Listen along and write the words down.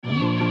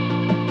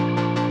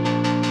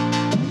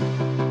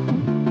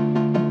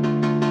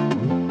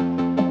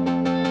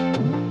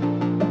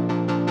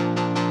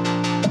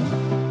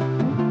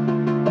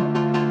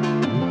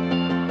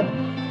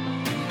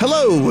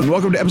Hello, and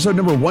welcome to episode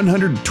number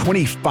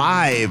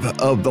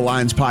 125 of the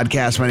Lines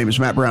Podcast. My name is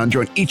Matt Brown,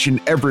 joined each and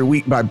every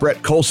week by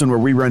Brett Colson, where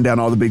we run down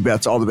all the big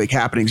bets, all the big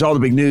happenings, all the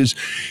big news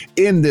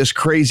in this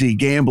crazy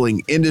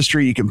gambling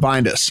industry. You can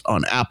find us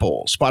on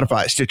Apple,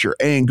 Spotify, Stitcher,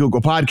 and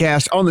Google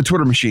Podcast, on the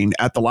Twitter machine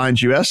at The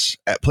Lines US,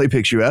 at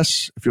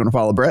PlayPicks If you want to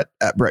follow Brett,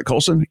 at Brett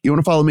Colson. You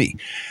want to follow me,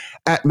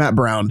 at Matt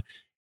Brown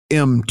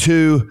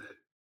M2.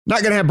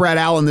 Not going to have Brad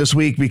Allen this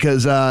week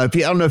because I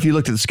don't know if you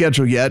looked at the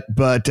schedule yet,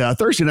 but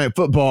Thursday Night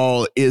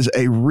Football is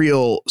a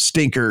real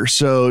stinker.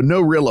 So no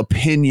real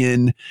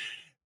opinion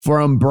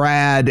from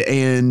Brad,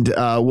 and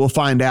we'll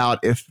find out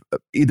if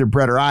either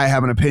Brett or I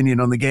have an opinion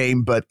on the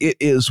game, but it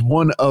is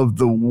one of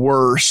the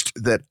worst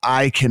that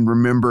I can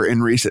remember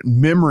in recent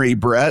memory,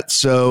 Brett.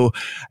 So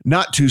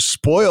not to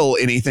spoil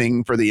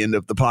anything for the end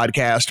of the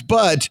podcast,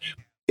 but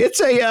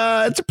it's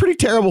a pretty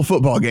terrible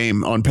football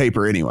game on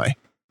paper anyway.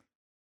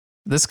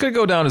 This could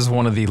go down as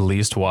one of the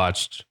least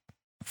watched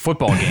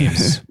football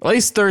games, at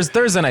least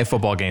Thursday night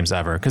football games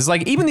ever. Because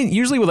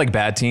usually with like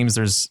bad teams,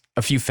 there's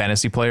a few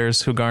fantasy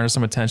players who garner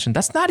some attention.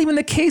 That's not even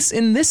the case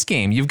in this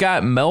game. You've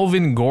got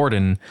Melvin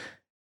Gordon,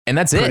 and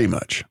that's pretty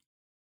much.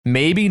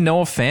 Maybe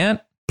Noah Fant.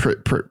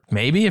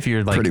 Maybe if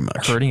you're like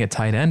hurting a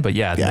tight end, but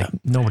like,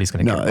 nobody's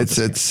going to. No,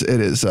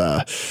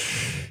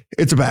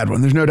 it's a bad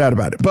one. There's no doubt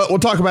about it. But we'll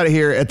talk about it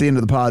here at the end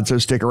of the pod, so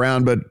stick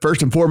around. But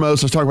first and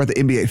foremost, let's talk about the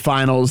NBA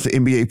Finals. The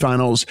NBA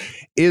Finals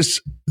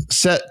is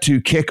set to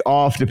kick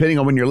off. Depending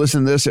on when you're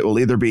listening to this, it will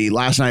either be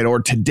last night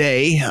or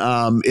today.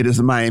 It is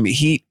the Miami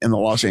Heat and the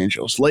Los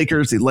Angeles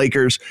Lakers. The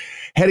Lakers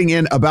heading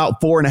in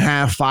about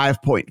 4.5,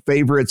 5-point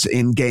favorites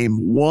in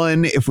game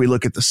one. If we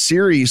look at the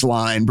series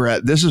line,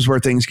 Brett, this is where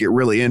things get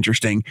really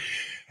interesting.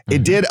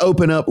 It did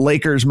open up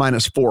Lakers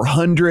minus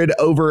 400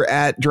 over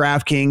at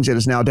DraftKings. It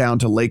is now down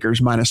to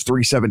Lakers minus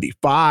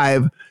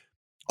 375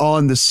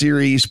 on the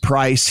series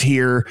price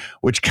here,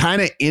 which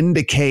kind of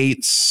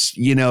indicates,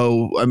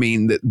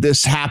 that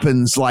this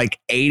happens like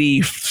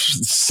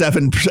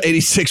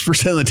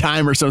 86% of the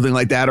time or something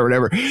like that, or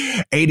whatever,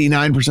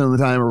 89% of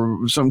the time,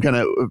 or some kind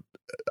of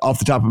off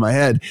the top of my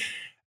head.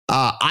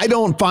 I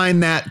don't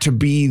find that to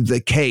be the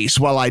case.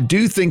 While I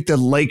do think the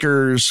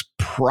Lakers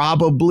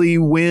probably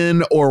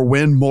win or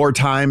win more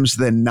times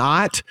than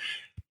not,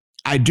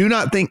 I do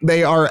not think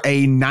they are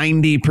a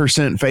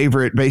 90%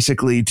 favorite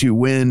basically to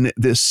win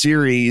this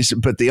series.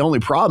 But the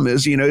only problem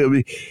is,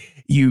 you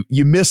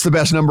missed the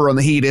best number on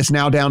the Heat. It's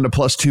now down to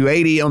plus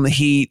 280 on the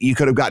Heat. You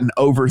could have gotten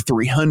over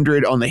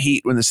 300 on the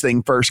Heat when this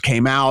thing first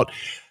came out.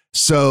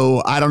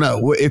 So I don't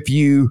know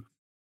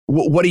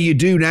what do you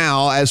do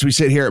now as we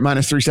sit here at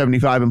minus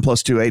 375 and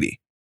plus 280?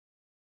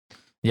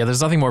 Yeah,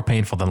 there's nothing more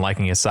painful than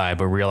liking a side,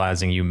 but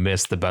realizing you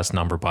missed the best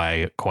number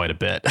by quite a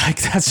bit.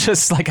 Like, that's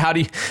just like,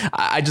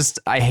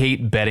 I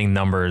hate betting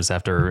numbers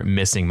after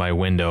missing my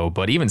window.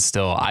 But even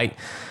still, I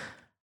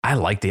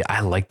like the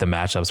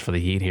matchups for the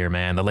Heat here,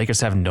 man. The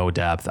Lakers have no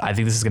depth. I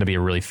think this is going to be a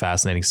really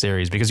fascinating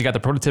series because you got the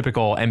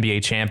prototypical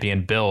NBA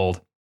champion build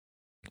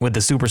with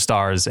the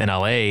superstars in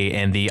LA,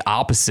 and the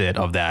opposite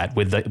of that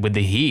with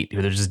the Heat.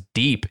 They're just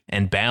deep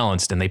and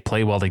balanced, and they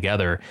play well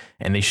together,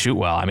 and they shoot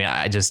well. I mean,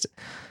 I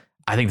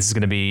think this is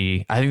going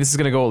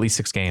to go at least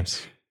 6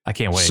 games. I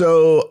can't wait.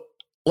 So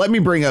let me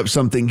bring up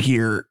something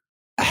here.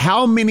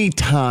 How many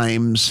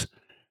times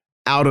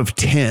out of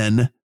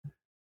 10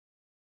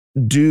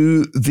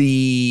 does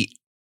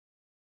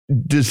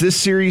this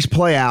series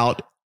play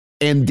out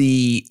and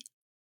the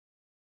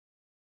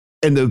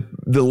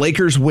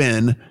Lakers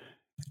win,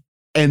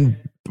 and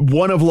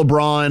one of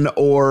LeBron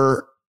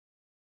or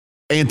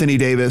Anthony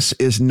Davis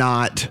is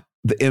not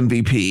the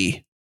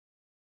MVP?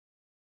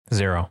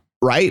 0.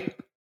 Right?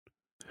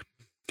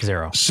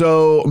 0.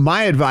 So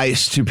my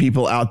advice to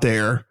people out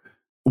there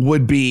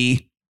would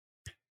be,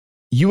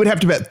 you would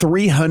have to bet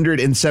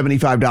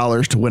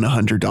 $375 to win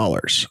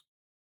 $100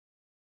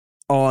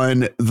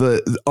 on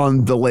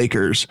the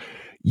Lakers.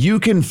 You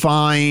can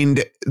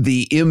find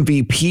the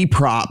MVP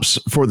props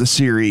for the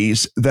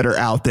series that are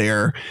out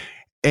there.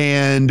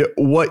 And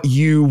what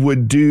you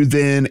would do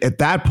then at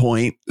that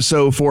point.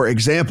 So, for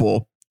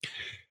example,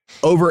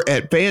 over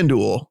at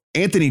FanDuel,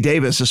 Anthony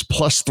Davis is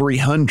plus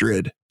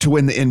 300 to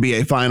win the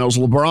NBA Finals.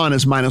 LeBron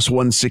is minus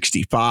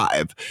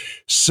 165.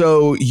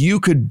 So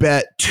you could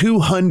bet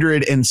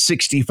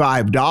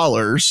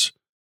 $265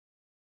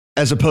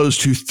 as opposed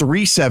to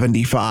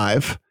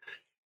 $375.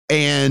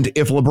 And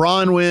if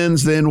LeBron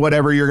wins, then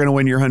whatever, you're going to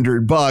win your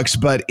 $100.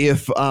 But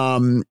if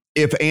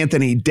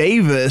Anthony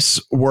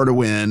Davis were to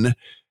win,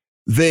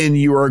 then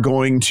you are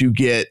going to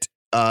get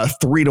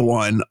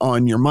 3-1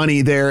 on your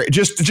money there.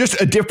 Just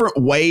a different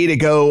way to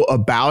go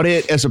about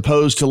it, as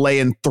opposed to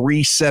laying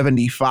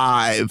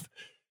 375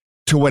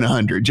 to win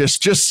 100.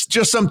 Just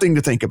something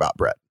to think about,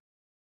 Brett.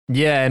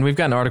 Yeah, and we've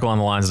got an article on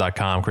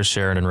thelines.com. Chris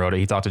Sheridan wrote it.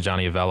 He talked to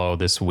Johnny Avello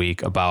this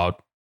week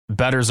about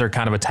bettors are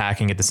kind of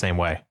attacking it the same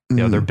way. You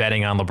know, they're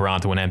betting on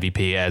LeBron to win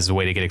MVP as a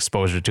way to get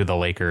exposure to the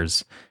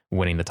Lakers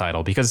winning the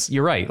title. Because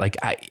you're right. Like,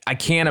 I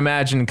can't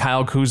imagine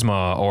Kyle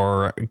Kuzma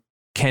or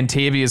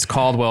Kentavious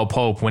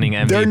Caldwell-Pope winning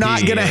MVP. They're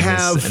not going to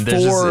have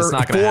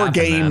four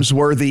games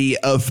worthy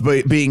of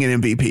being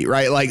an MVP,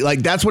 right? Like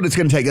that's what it's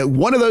going to take.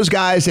 One of those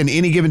guys in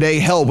any given day.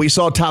 Hell, we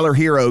saw Tyler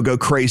Hero go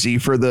crazy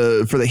for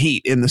the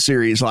Heat in the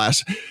series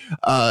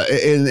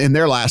in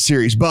their last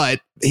series,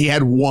 but he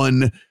had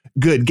one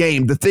good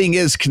game. The thing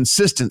is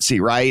consistency,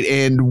 right?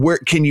 And where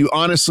can you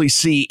honestly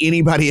see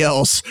anybody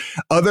else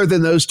other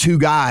than those two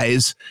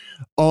guys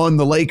on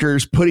the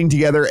Lakers putting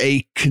together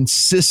a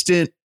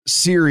consistent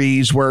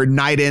series where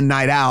night in,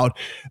 night out,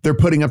 they're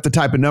putting up the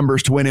type of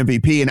numbers to win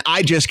MVP? And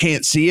I just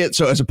can't see it.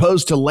 So as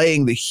opposed to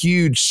laying the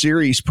huge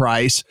series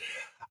price,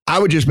 I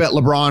would just bet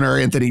LeBron or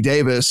Anthony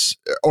Davis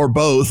or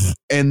both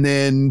and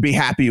then be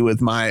happy with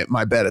my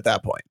bet at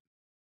that point.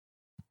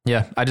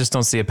 Yeah, I just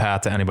don't see a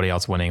path to anybody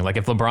else winning. Like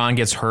if LeBron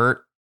gets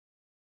hurt,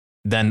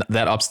 then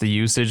that ups the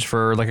usage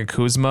for like a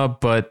Kuzma.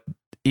 But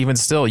even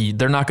still,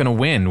 they're not going to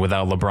win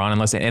without LeBron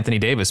unless Anthony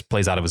Davis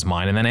plays out of his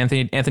mind, and then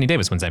Anthony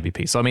Davis wins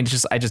MVP. So I mean,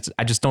 I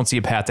just don't see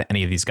a path to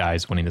any of these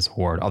guys winning this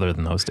award other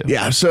than those two.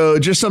 Yeah, so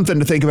just something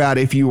to think about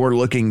if you were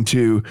looking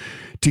to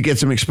get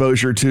some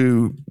exposure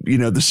to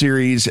the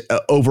series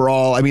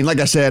overall. I mean, like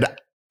I said,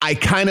 I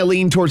kind of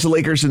lean towards the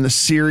Lakers in the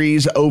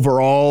series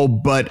overall,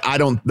 but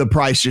the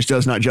price just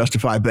does not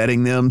justify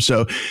betting them.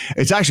 So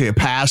it's actually a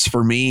pass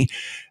for me.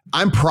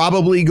 I'm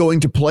probably going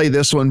to play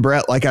this one,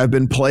 Brett, like I've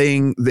been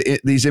playing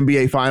these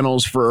NBA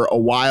finals for a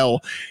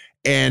while,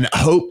 and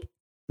hope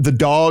the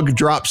dog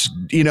drops,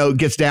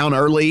 gets down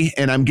early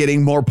and I'm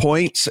getting more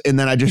points. And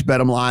then I just bet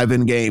them live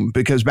in game,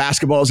 because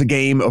basketball is a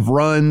game of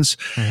runs.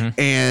 Mm-hmm.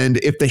 And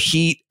if the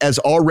Heat as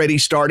already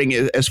starting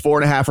as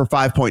 4.5 or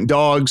 5 point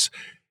dogs,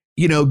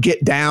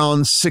 get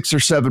down 6 or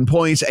 7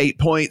 points, 8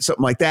 points,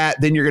 something like that,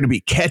 then you're going to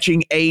be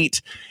catching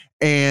 8.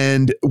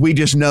 And we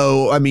just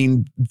know, I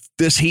mean,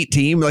 this Heat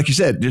team, like you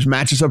said, just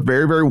matches up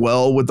very, very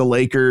well with the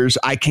Lakers.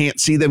 I can't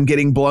see them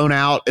getting blown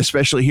out,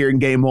 especially here in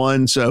game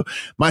one. So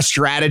my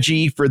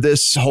strategy for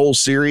this whole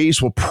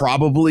series will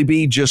probably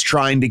be just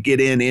trying to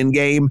get in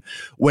game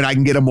when I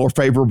can get a more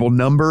favorable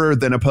number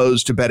than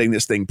opposed to betting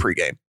this thing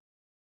pregame.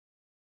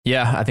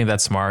 Yeah, I think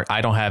that's smart.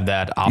 I don't have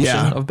that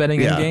option of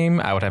betting in game.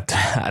 I would have to,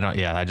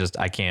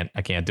 I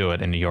can't do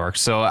it in New York.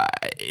 So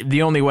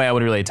the only way I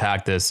would really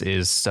attack this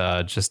is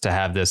just to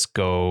have this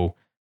go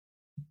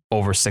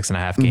over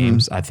 6.5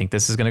 games. I think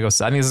this is going to go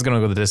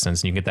the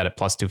distance, and you can get that at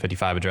plus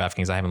 255 at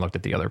DraftKings. I haven't looked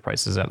at the other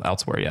prices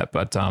elsewhere yet,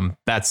 but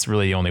that's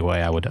really the only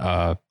way I would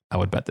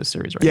bet this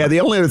series right now. The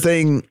only other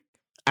thing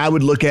I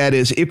would look at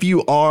is if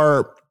you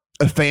are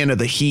a fan of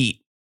the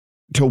Heat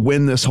to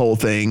win this whole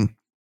thing,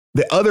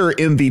 the other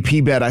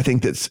MVP bet I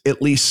think that's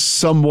at least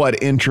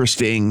somewhat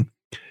interesting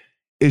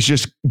is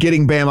just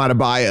getting Bam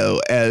Adebayo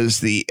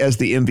as the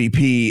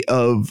MVP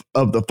of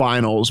the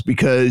finals,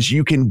 because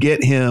you can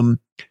get him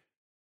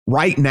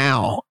right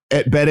now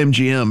at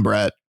BetMGM,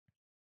 Brett,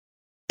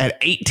 at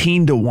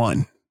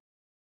 18-1.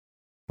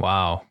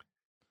 Wow.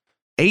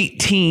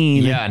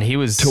 18 and he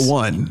was to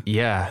 1.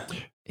 Yeah.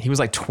 He was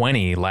like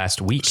 20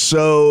 last week.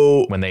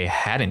 So when they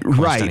hadn't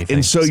right. anything,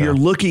 and so you're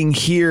looking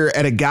here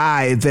at a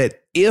guy that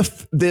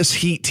if this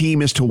Heat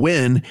team is to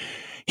win,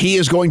 he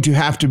is going to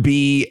have to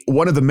be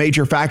one of the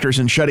major factors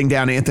in shutting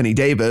down Anthony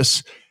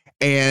Davis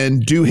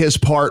and do his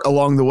part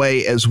along the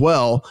way as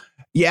well.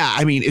 Yeah,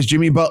 I mean, is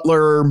Jimmy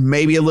Butler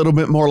maybe a little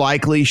bit more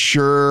likely?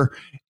 Sure.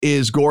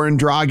 Is Goran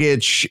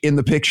Dragic in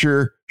the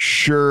picture?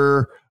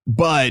 Sure.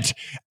 But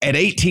at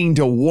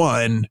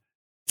 18-1,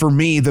 for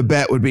me, the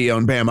bet would be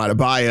on Bam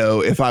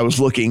Adebayo if I was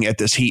looking at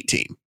this Heat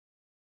team.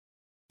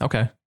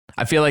 Okay.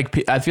 I feel like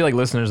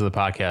listeners of the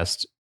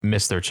podcast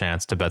missed their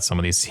chance to bet some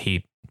of these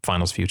Heat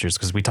finals futures,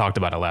 because we talked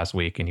about it last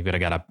week and you could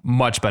have got a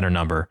much better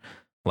number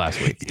last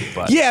week.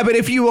 But but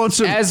if you want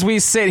some, as we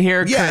sit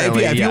here,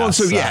 if you want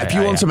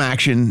some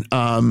action,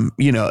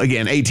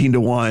 again,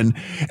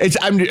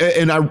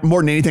 18-1.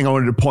 More than anything, I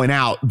wanted to point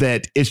out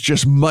that it's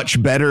just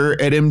much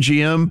better at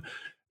MGM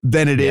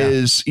than it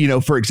is,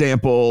 for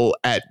example,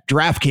 at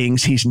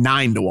DraftKings, he's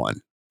 9-1.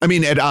 I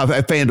mean, at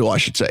FanDuel, I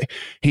should say,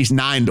 he's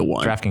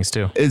 9-1. DraftKings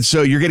too. And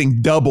so you're getting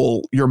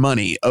double your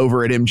money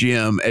over at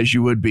MGM as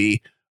you would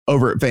be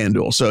over at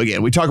FanDuel. So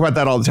again, we talk about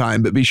that all the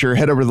time, but be sure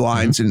head over to the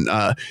lines and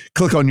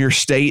click on your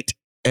state,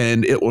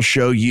 and it will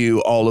show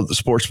you all of the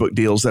sportsbook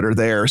deals that are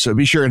there. So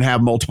be sure and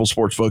have multiple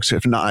sportsbooks.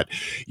 If not,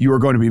 you are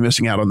going to be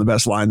missing out on the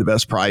best line, the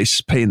best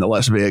price, paying the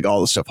less vig,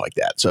 all the stuff like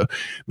that. So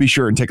be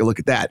sure and take a look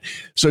at that.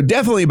 So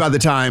definitely by the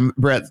time,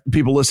 Brett,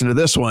 people listen to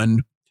this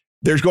one,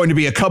 there's going to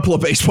be a couple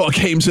of baseball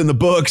games in the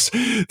books.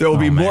 There will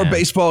be more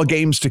baseball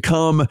games to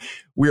come.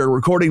 We are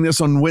recording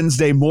this on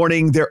Wednesday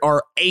morning. There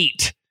are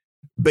 8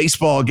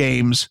 baseball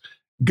games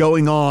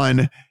going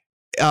on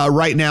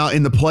right now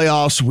in the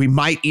playoffs. We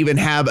might even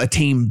have a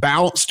team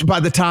bounced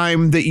by the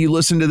time that you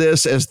listen to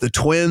this, as the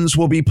Twins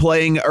will be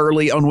playing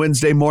early on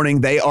Wednesday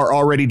morning. They are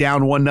already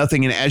down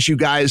 1-0. And as you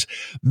guys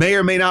may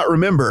or may not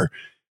remember,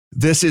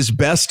 this is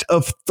best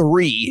of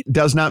 3.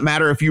 Does not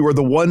matter if you were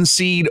the 1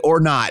 seed or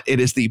not. It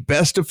is the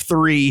best of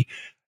 3.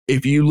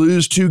 If you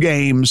lose 2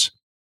 games,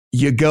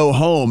 you go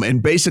home.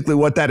 And basically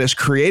what that has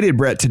created,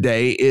 Brett,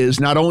 today is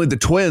not only the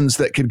Twins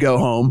that could go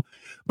home,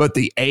 but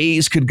the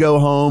A's could go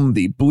home,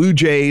 the Blue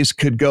Jays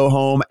could go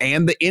home,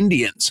 and the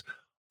Indians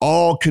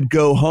all could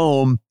go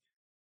home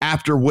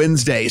after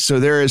Wednesday. So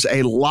there is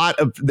a lot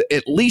of,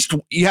 at least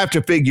you have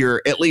to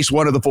figure at least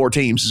one of the four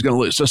teams is going to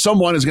lose. So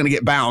someone is going to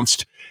get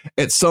bounced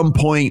at some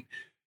point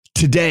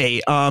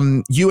today.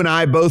 You and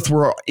I both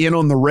were in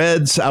on the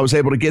Reds. I was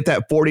able to get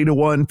that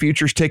 40-1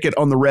 futures ticket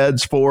on the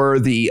Reds for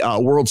the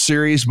World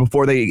Series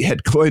before they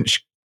had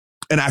clinched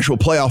an actual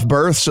playoff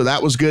berth. So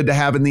that was good to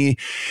have in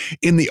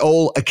the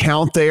old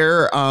account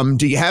there.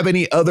 Do you have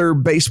any other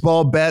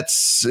baseball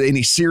bets,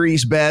 any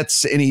series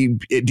bets?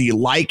 Do you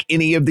like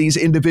any of these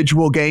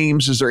individual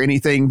games? Is there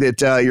anything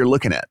that you're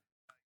looking at?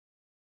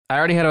 I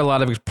already had a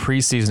lot of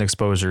preseason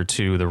exposure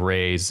to the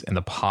Rays and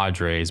the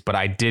Padres, but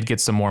I did get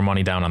some more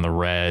money down on the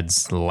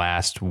Reds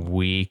last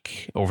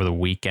week over the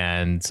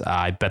weekend.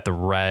 I bet the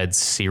Reds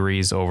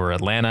series over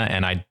Atlanta,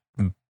 and I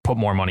put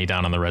more money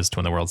down on the Reds to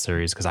win the World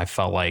Series because I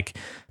felt like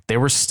they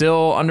were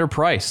still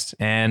underpriced,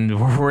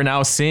 and we're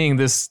now seeing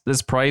this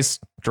price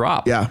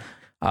drop. Yeah.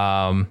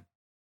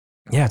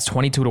 It's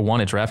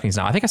 22-1 at DraftKings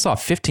now. I think I saw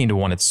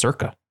 15-1 at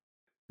Circa.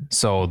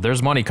 So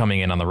there's money coming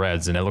in on the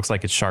Reds, and it looks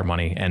like it's sharp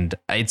money. And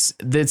it's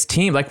this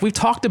team, like we've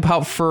talked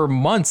about for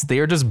months, they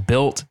are just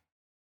built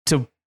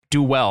to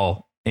do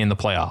well in the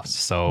playoffs.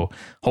 So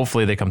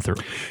hopefully they come through.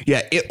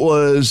 Yeah, it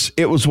was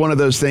one of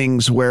those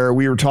things where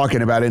we were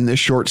talking about in this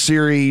short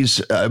series,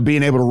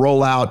 being able to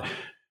roll out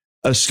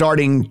a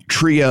starting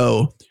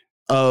trio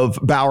of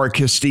Bauer,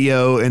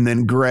 Castillo, and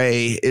then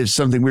Gray is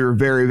something we were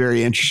very,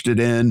 very interested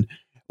in.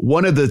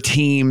 One of the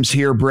teams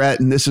here, Brett,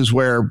 and this is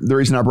where the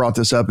reason I brought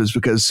this up is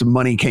because some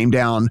money came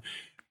down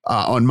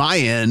on my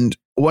end.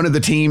 One of the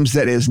teams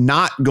that is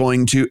not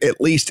going to,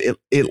 at least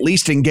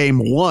in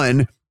game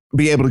one,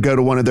 be able to go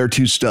to one of their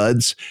two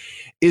studs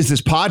is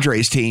this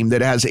Padres team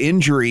that has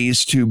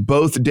injuries to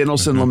both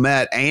Dinelson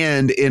Lamet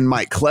and in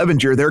Mike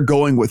Clevinger. They're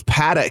going with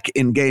Paddock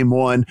in game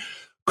one.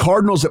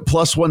 Cardinals at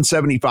plus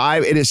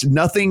 175. It has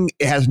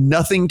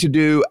nothing to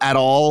do at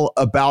all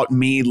about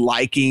me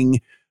liking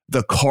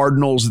the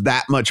Cardinals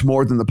that much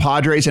more than the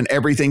Padres, and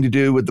everything to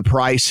do with the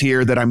price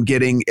here that I'm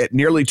getting at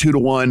nearly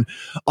 2-1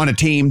 on a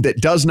team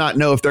that does not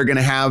know if they're going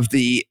to have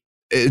the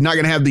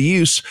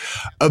use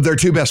of their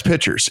two best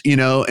pitchers,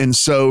 And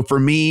so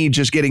for me,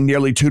 just getting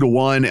nearly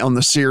 2-1 on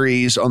the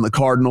series on the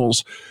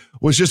Cardinals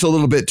was just a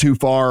little bit too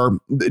far,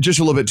 just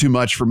a little bit too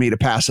much for me to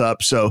pass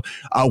up. So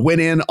I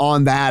went in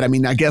on that. I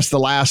mean, I guess the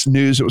last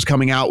news that was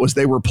coming out was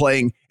they were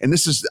playing, and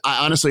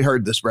I honestly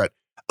heard this, Brett,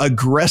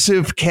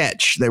 aggressive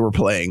catch they were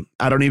playing.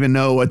 I don't even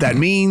know what that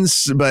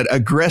means, but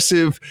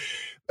aggressively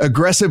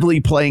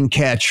playing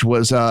catch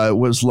was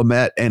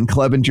Lamet and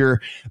Clevinger.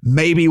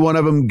 Maybe one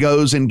of them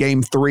goes in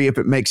game 3 if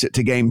it makes it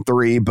to game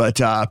 3. But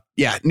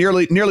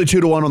nearly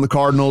 2-1 on the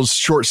Cardinals.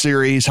 Short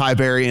series, high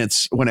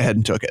variance. Went ahead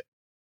and took it.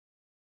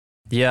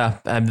 Yeah,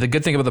 the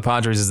good thing about the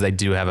Padres is they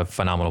do have a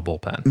phenomenal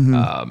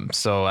bullpen.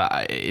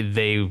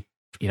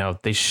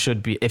 They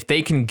should be, if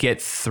they can get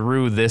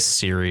through this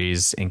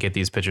series and get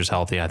these pitchers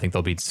healthy, I think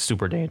they'll be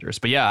super dangerous.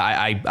 But yeah,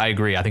 I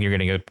agree. I think you're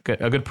getting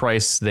a good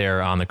price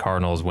there on the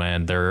Cardinals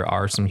when there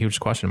are some huge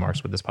question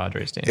marks with this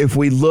Padres team. If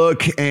we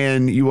look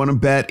and you want to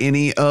bet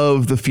any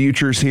of the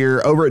futures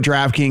here over at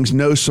DraftKings,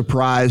 no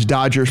surprise,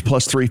 Dodgers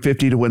plus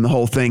 350 to win the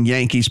whole thing.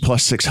 Yankees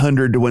plus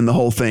 600 to win the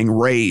whole thing.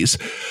 Rays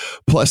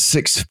plus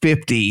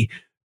 650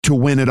 to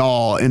win it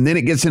all. And then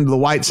it gets into the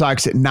White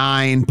Sox at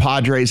 9,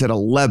 Padres at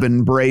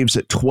 11, Braves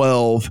at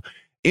 12.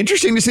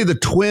 Interesting to see the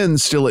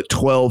Twins still at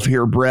 12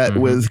 here, Brett,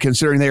 with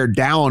considering they are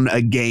down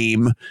a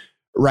game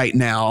right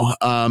now.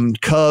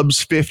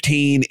 Cubs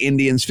 15,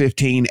 Indians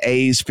 15,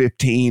 A's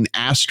 15,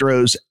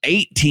 Astros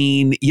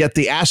 18, yet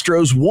the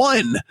Astros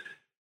won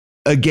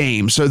a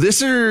game. So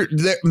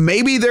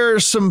maybe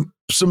there's some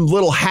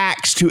little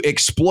hacks to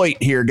exploit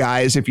here,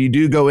 guys. If you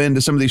do go into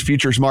some of these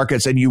futures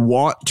markets and you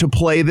want to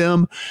play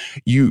them,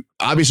 you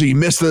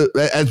missed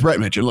as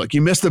Brett mentioned, look,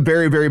 you missed the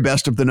very, very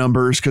best of the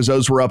numbers because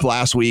those were up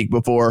last week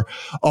before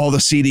all the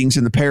seedings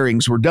and the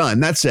pairings were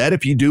done. That said,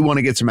 if you do want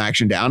to get some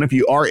action down, if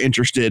you are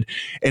interested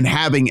in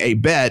having a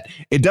bet,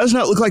 it does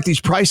not look like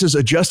these prices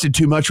adjusted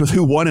too much with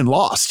who won and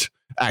lost,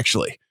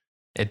 actually.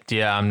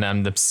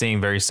 I'm seeing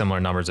very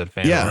similar numbers at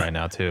FanDuel right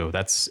now too.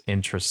 That's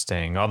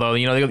interesting. Although,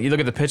 you look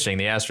at the pitching,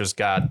 the Astros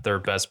got their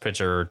best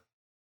pitcher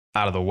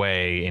out of the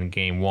way in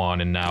game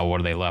 1, and now what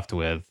are they left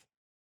with?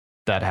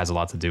 That has a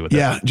lot to do with it.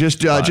 Yeah,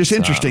 just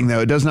interesting though.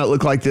 It does not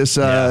look like this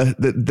that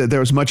there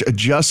was much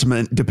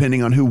adjustment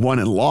depending on who won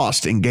and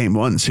lost in game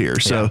 1s here.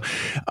 So,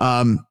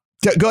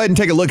 go ahead and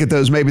take a look at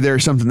those. Maybe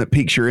there's something that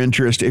piques your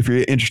interest if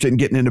you're interested in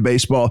getting into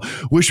baseball.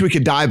 Wish we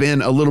could dive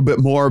in a little bit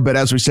more, but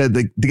as we said,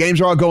 the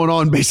games are all going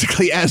on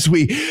basically as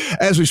we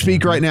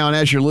speak right now and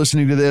as you're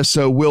listening to this.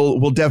 So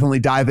we'll definitely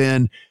dive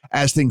in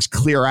as things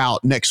clear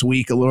out next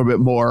week a little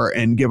bit more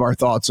and give our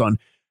thoughts on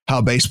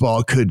how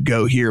baseball could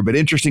go here. But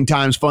interesting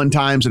times, fun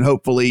times, and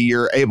hopefully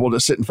you're able to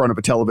sit in front of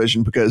a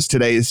television because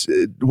today's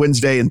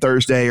Wednesday and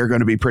Thursday are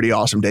going to be pretty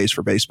awesome days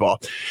for baseball.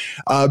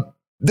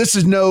 this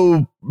is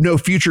no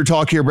future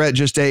talk here, Brett.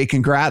 Just a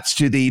congrats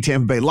to the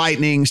Tampa Bay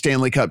Lightning,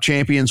 Stanley Cup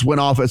champions. Went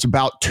off as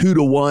about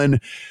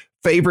 2-1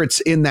 favorites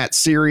in that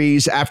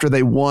series. After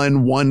they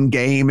won one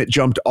game, it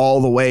jumped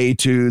all the way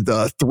to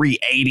the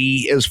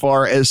 380 as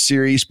far as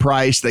series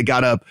price. They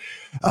got up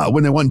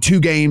when they won 2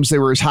 games, they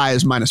were as high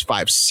as minus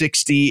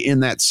 560 in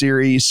that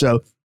series.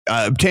 So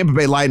Tampa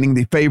Bay Lightning,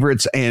 the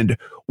favorites, and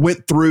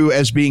went through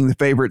as being the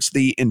favorites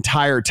the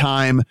entire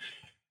time.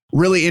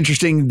 Really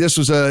interesting. This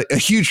was a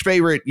huge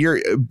favorite.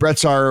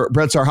 Brett's our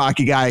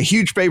hockey guy. A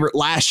huge favorite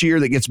last year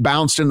that gets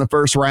bounced in the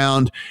first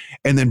round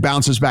and then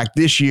bounces back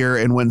this year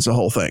and wins the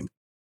whole thing.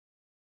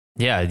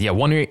 Yeah.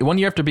 1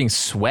 year after being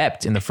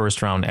swept in the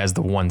first round as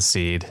the 1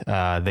 seed,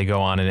 they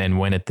go on and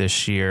win it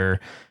this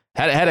year.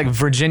 Had a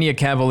Virginia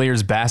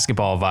Cavaliers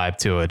basketball vibe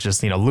to it,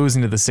 just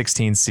losing to the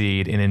 16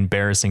 seed in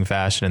embarrassing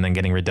fashion and then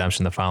getting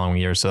redemption the following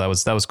year. So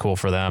that was cool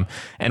for them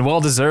and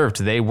well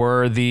deserved. They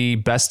were the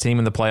best team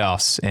in the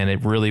playoffs, and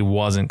it really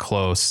wasn't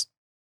close.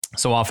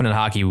 So often in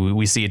hockey,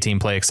 we see a team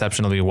play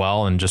exceptionally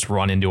well and just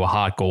run into a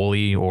hot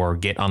goalie or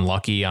get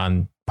unlucky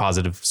on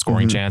positive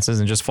scoring chances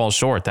and just fall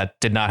short. That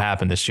did not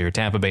happen this year.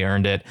 Tampa Bay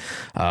earned it.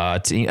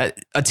 A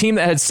team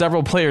that had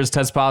several players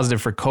test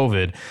positive for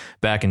COVID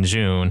back in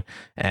June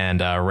and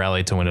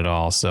rallied to win it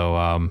all.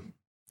 So,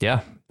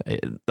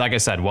 like I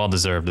said, well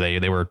deserved.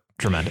 They were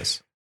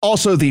tremendous.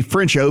 Also, the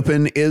French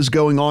Open is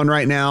going on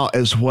right now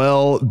as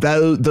well.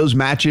 Those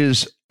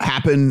matches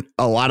happen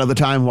a lot of the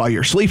time while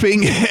you're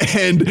sleeping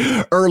and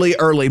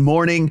early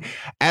morning.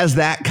 As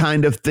that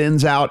kind of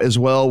thins out as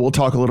well, we'll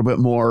talk a little bit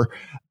more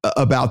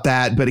about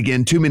that. But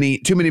again, too many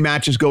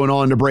matches going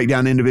on to break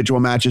down individual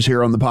matches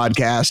here on the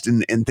podcast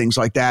and things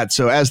like that.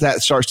 So as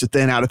that starts to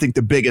thin out, I think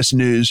the biggest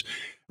news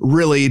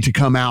really to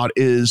come out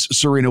is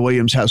Serena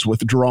Williams has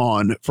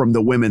withdrawn from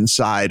the women's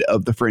side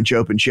of the French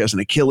Open. She has an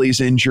Achilles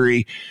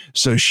injury,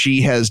 so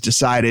she has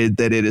decided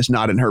that it is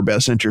not in her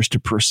best interest to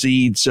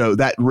proceed. So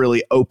that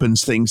really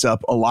opens things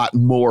up a lot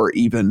more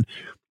even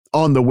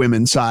on the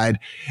women's side,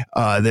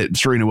 that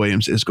Serena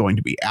Williams is going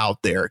to be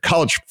out there.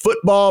 College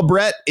football,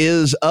 Brett,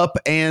 is up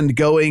and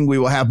going. We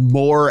will have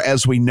more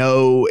as we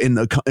know in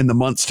the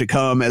months to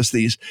come as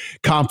these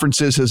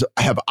conferences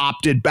have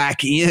opted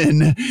back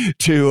in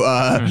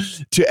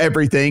to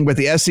everything. But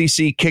the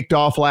SEC kicked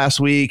off last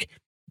week.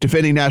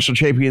 Defending national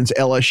champions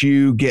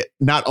LSU get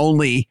not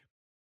only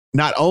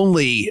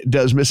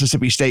does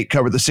Mississippi State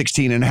cover the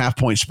 16.5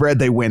 point spread,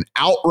 they win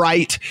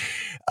outright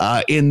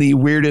in the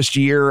weirdest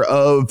year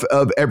of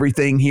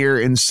everything here.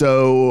 And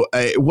so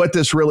what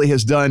this really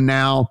has done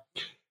now,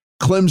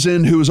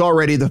 Clemson, who was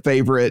already the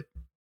favorite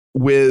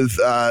with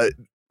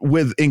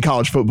in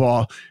college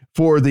football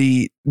for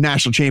the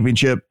national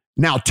championship,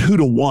 now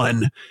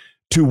 2-1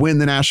 to win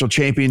the national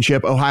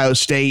championship. Ohio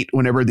State,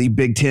 whenever the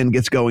Big Ten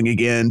gets going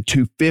again,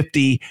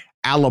 250.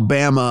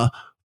 Alabama,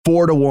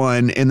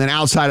 4-1. And then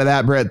outside of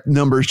that, Brett,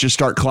 numbers just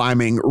start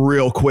climbing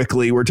real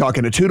quickly. We're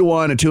talking a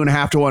 2-1, a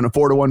 2.5-1, a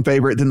 4-1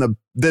 favorite.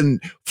 Then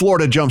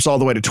Florida jumps all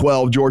the way to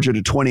 12, Georgia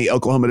to 20,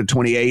 Oklahoma to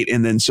 28,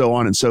 and then so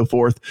on and so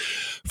forth.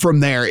 From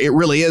there, it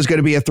really is going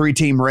to be a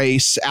 3-team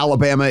race.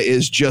 Alabama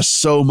is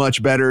just so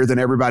much better than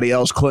everybody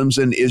else.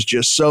 Clemson is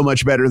just so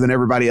much better than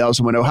everybody else.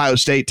 And when Ohio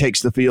State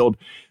takes the field,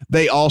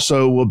 they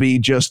also will be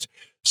just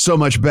so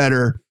much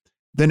better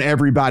than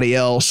everybody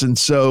else. And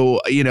so,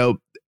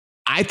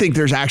 I think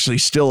there's actually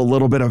still a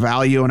little bit of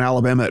value in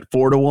Alabama at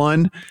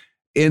 4-1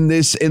 in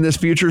this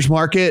futures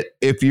market.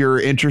 If you're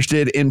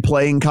interested in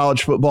playing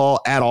college football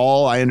at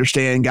all, I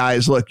understand,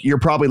 guys. Look, you're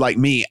probably like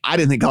me. I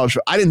didn't think college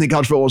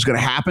football was going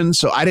to happen,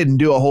 so I didn't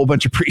do a whole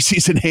bunch of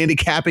preseason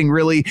handicapping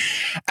really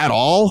at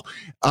all.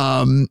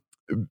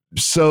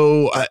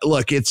 So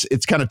look,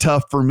 it's kind of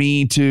tough for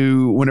me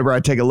to, whenever I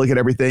take a look at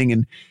everything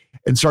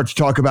and start to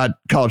talk about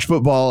college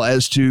football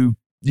as to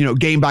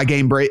game by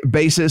game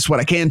basis. What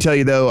I can tell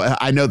you, though,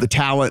 I know the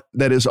talent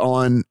that is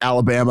on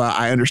Alabama.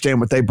 I understand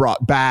what they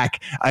brought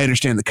back. I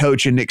understand the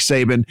coach and Nick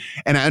Saban,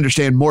 and I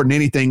understand more than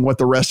anything what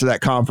the rest of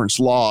that conference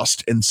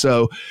lost. And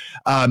so,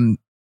 again,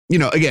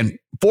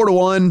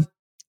 4-1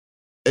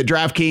 at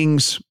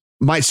DraftKings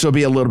might still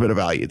be a little bit of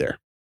value there.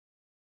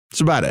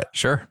 That's about it.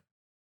 Sure.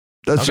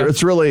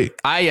 It's really.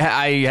 I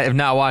have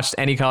not watched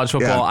any college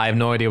football. Yeah. I have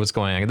no idea what's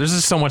going on. There's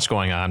just so much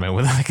going on, man.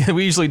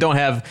 We usually don't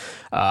have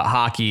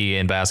hockey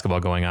and basketball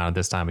going on at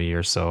this time of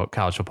year, so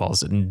college football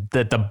is at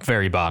the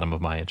very bottom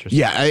of my interest.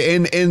 Yeah,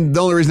 and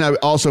the only reason I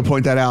also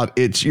point that out,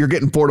 you're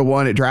getting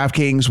 4-1 at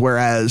DraftKings,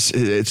 whereas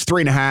it's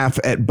 3.5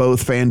 at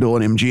both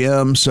FanDuel and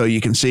MGM, so you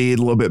can see a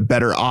little bit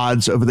better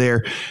odds over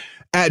there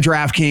at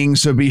DraftKings.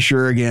 So be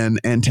sure again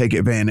and take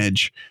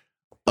advantage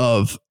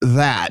of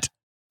that,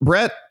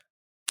 Brett.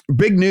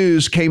 Big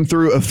news came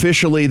through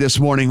officially this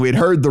morning. We had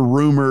heard the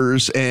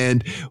rumors,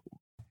 and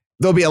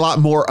there'll be a lot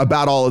more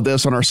about all of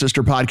this on our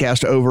sister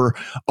podcast over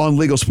on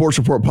Legal Sports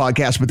Report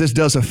podcast, but this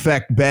does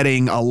affect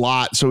betting a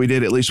lot. So we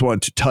did at least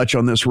want to touch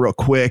on this real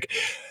quick.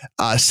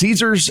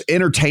 Caesars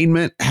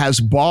Entertainment has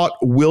bought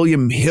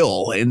William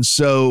Hill. And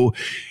so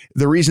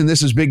the reason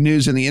this is big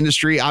news in the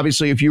industry,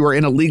 obviously, if you are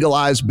in a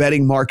legalized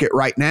betting market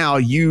right now,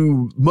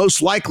 you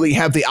most likely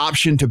have the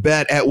option to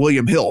bet at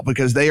William Hill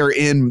because they are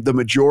in the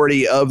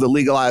majority of the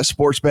legalized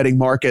sports betting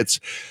markets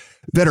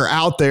that are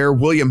out there.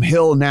 William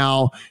Hill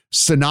now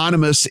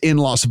synonymous in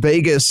Las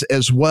Vegas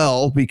as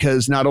well,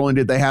 because not only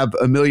did they have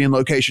a million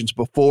locations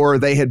before,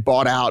 they had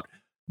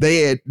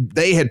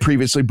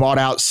previously bought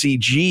out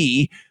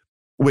CG,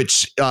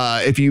 which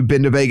if you've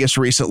been to Vegas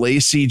recently,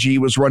 CG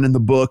was running the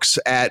books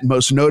at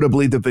most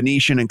notably the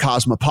Venetian and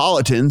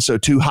Cosmopolitan. So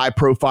 2 high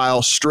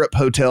profile strip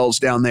hotels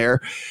down there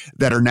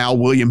that are now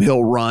William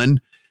Hill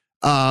run.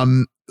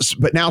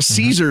 But now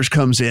Caesars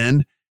comes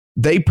in.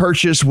 They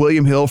purchased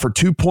William Hill for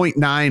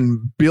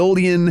 $2.9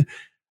 billion,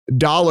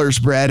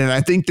 Brett. And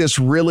I think this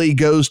really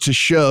goes to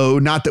show,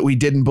 not that we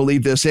didn't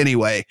believe this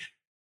anyway,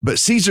 but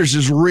Caesars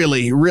is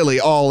really,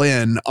 really all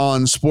in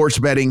on sports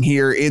betting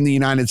here in the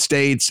United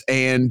States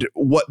and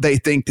what they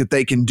think that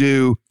they can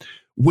do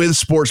with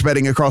sports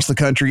betting across the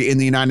country in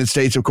the United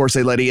States. Of course,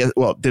 they didn't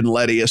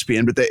let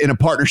ESPN, but in a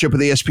partnership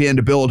with ESPN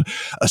to build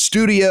a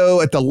studio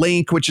at the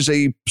Link, which is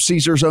a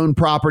Caesars owned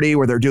property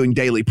where they're doing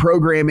daily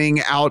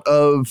programming out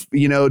of,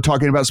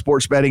 talking about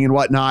sports betting and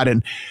whatnot.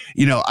 And,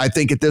 I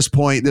think at this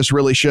point, this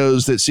really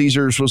shows that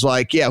Caesars was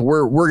like, yeah,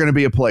 we're going to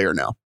be a player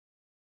now.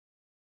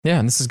 Yeah,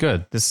 and this is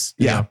good.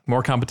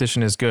 More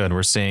competition is good.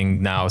 We're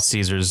seeing now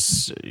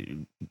Caesars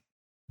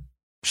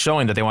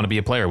showing that they want to be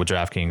a player with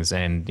DraftKings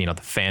and, the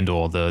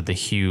FanDuel, the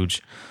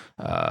huge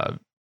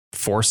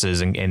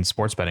forces in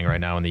sports betting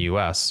right now in the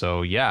U.S.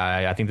 So,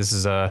 yeah, I think this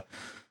is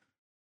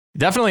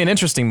definitely an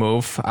interesting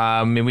move.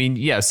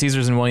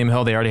 Caesars and William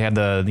Hill, they already had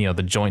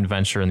the joint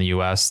venture in the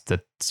U.S.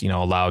 that,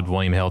 allowed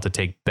William Hill to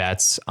take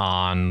bets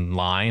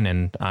online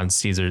and on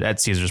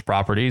Caesars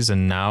properties.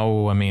 And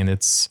now,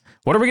 it's...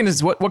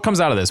 What comes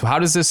out of this? How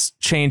does this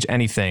change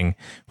anything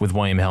with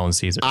William Hill and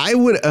Caesars? I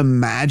would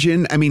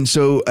imagine, and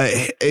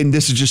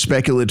this is just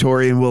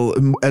speculatory,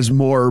 and as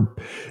more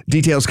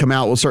details come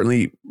out, we'll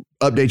certainly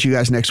update you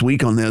guys next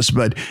week on this,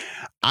 but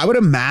I would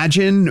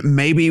imagine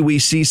maybe we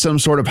see some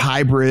sort of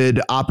hybrid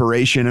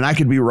operation, and I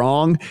could be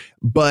wrong,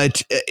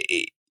 but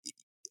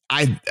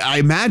I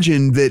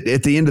imagine that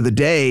at the end of the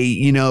day,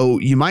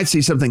 you might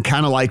see something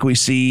kind of like we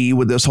see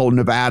with this whole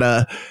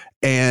Nevada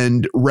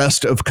and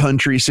rest of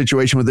country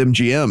situation with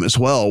MGM as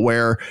well,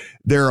 where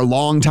there are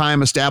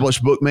longtime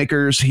established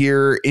bookmakers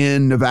here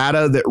in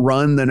Nevada that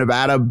run the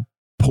Nevada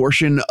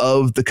portion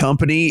of the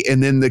company.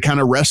 And then the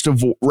kind of rest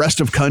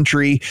of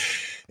country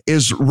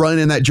is run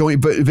in that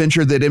joint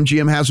venture that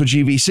MGM has with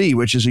GVC,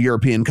 which is a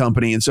European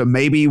company. And so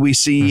maybe we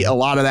see a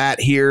lot of that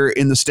here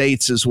in the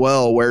States as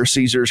well, where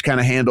Caesars kind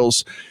of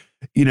handles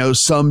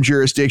some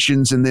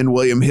jurisdictions, and then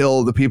William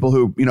Hill, the people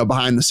who,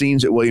 behind the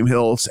scenes at William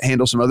Hill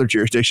handle some other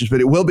jurisdictions.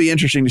 But it will be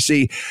interesting to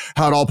see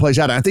how it all plays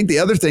out. And I think the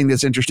other thing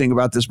that's interesting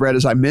about this, Brett,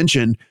 as I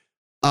mentioned,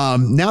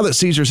 now that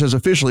Caesars has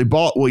officially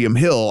bought William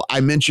Hill,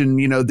 I mentioned,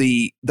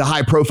 the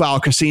high profile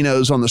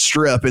casinos on the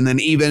Strip, and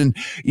then even,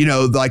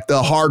 like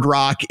the Hard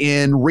Rock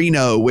in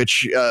Reno,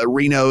 which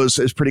Reno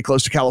is pretty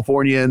close to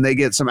California, and they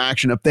get some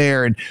action up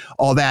there and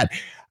all that.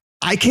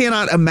 I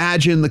cannot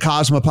imagine the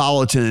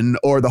Cosmopolitan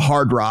or the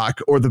Hard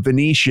Rock or the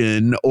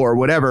Venetian or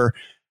whatever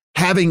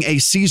having a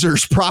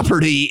Caesars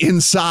property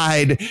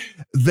inside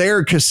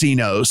their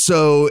casino.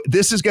 So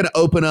this is going to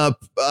open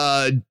up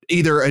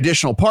either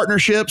additional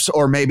partnerships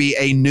or maybe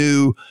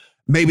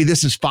maybe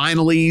this is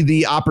finally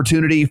the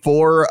opportunity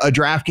for a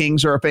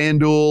DraftKings or a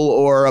FanDuel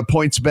or a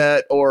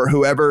PointsBet or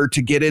whoever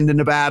to get into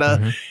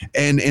Nevada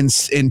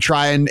and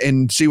try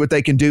and see what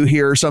they can do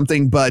here or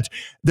something. But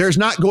there's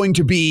not going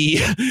to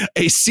be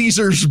a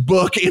Caesars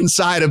book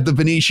inside of the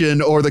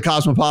Venetian or the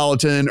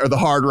Cosmopolitan or the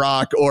Hard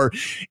Rock or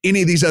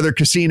any of these other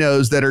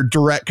casinos that are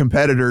direct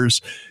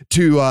competitors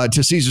to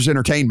Caesars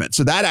Entertainment.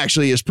 So that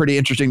actually is pretty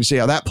interesting to see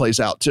how that plays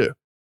out too.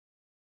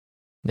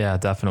 Yeah,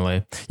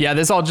 definitely. Yeah,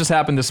 this all just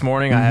happened this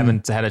morning. I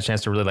haven't had a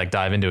chance to really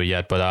dive into it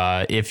yet,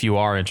 but if you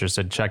are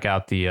interested, check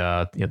out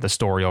the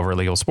story over at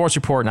Legal Sports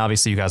Report, and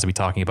obviously you guys will be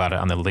talking about it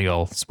on the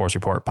Legal Sports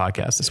Report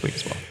podcast this week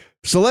as well.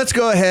 So let's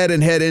go ahead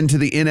and head into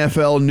the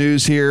NFL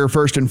news here.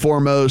 First and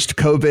foremost,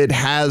 COVID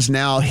has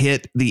now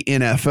hit the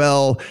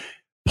NFL.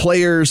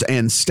 Players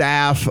and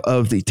staff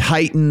of the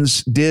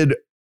Titans did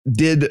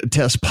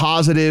test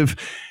positive.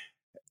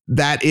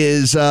 That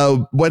is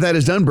what that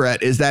has done,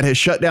 Brett, is that has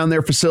shut down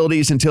their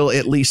facilities until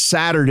at least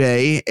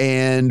Saturday.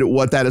 And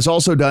what that has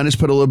also done is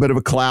put a little bit of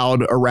a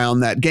cloud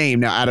around that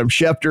game. Now, Adam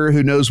Schefter,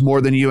 who knows more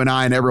than you and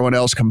I and everyone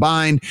else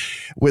combined,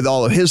 with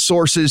all of his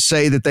sources,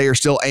 say that they are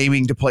still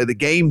aiming to play the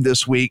game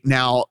this week.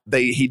 Now,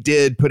 he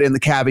did put in the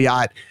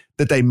caveat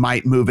that they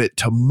might move it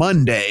to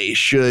Monday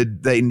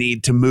should they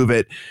need to move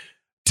it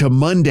to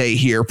Monday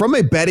here. From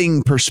a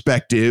betting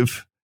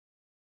perspective,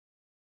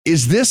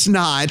 is this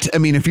not,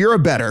 if you're a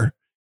bettor,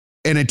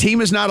 and a team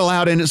is not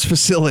allowed in its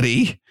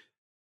facility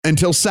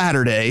until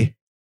Saturday,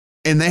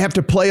 and they have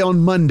to play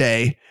on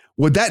Monday,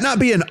 Would that not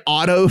be an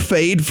auto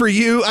fade for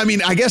you? I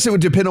mean, I guess it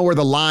would depend on where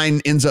the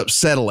line ends up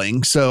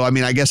settling. So, I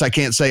mean, I guess I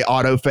can't say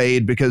auto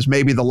fade because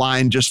maybe the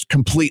line just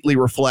completely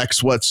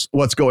reflects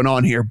what's going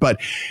on here. But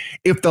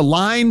if the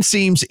line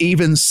seems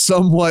even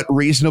somewhat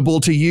reasonable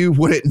to you,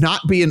 would it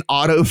not be an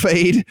auto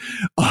fade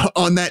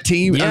on that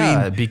team?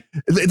 Yeah, I mean,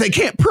 they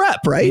can't prep,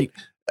 right?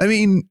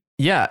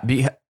 Because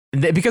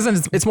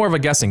it's more of a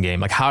guessing game.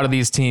 Like, how do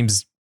these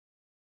teams,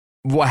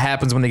 what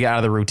happens when they get out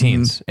of the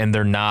routines and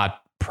they're not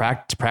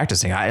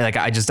practicing?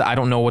 I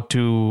don't know what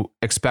to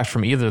expect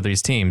from either of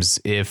these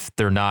teams if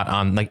they're not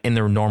on in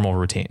their normal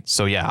routine.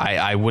 So yeah,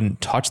 I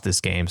wouldn't touch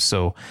this game.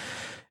 So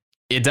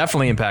it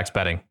definitely impacts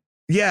betting.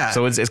 Yeah.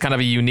 So it's kind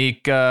of a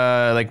unique,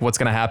 what's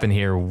going to happen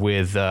here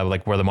with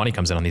where the money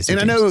comes in on these two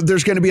teams. I know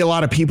there's going to be a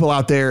lot of people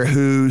out there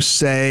who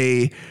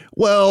say,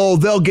 well,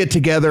 they'll get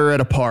together at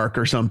a park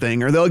or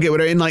something, or they'll get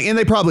whatever, and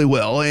they probably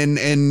will. And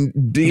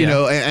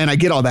I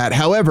get all that.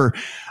 However,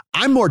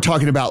 I'm more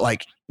talking about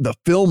the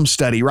film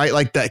study, right?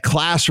 Like that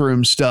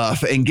classroom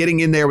stuff and getting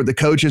in there with the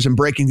coaches and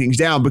breaking things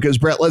down. Because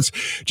Brett, let's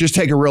just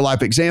take a real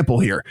life example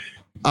here.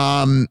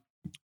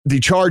 The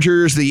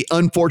Chargers, the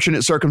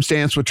unfortunate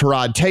circumstance with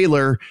Tyrod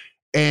Taylor,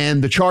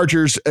 and the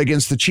Chargers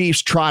against the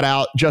Chiefs trot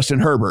out Justin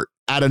Herbert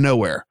out of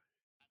nowhere.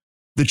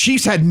 The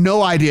Chiefs had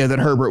no idea that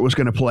Herbert was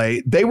going to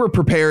play. They were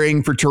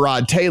preparing for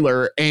Tyrod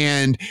Taylor,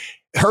 and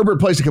Herbert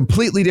plays a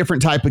completely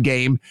different type of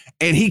game,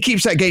 and he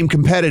keeps that game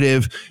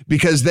competitive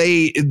because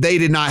they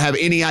did not have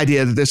any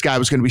idea that this guy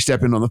was going to be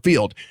stepping on the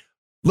field.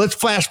 Let's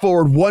flash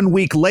forward 1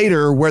 week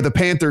later where the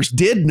Panthers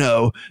did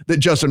know that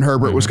Justin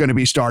Herbert was going to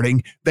be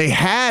starting. They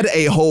had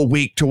a whole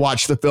week to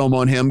watch the film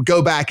on him,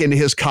 go back into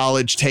his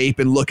college tape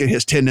and look at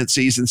his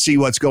tendencies and see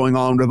what's going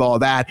on with all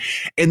that.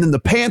 And then the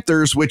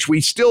Panthers, which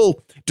we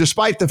still,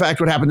 despite the fact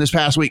what happened this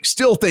past week,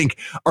 still think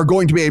are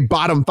going to be a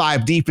bottom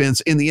 5 defense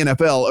in the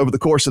NFL over the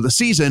course of the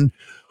season,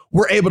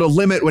 were able to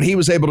limit what he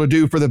was able to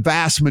do for the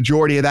vast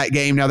majority of that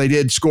game. Now, they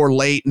did score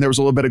late, and there was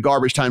a little bit of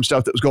garbage time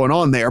stuff that was going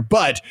on there,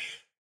 but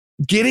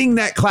getting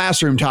that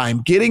classroom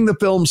time, getting the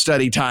film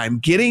study time,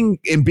 getting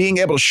and being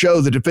able to show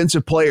the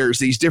defensive players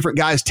these different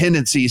guys'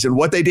 tendencies and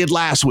what they did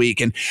last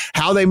week and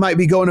how they might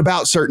be going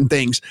about certain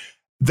things.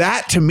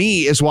 That to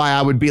me is why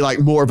I would be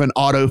more of an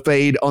auto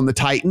fade on the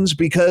Titans,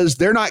 because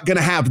they're not going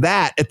to have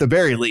that at the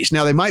very least.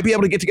 Now, they might be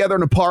able to get together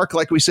in a park,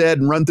 like we said,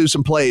 and run through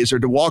some plays or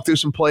to walk through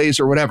some plays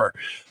or whatever.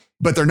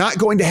 But they're not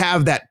going to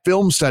have that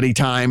film study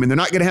time, and they're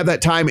not going to have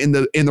that time in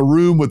the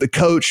room with the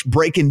coach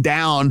breaking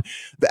down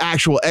the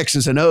actual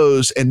X's and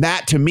O's. And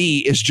that to me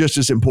is just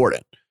as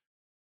important.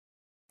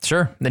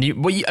 Sure. Then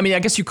I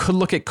guess you could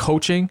look at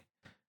coaching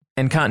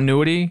and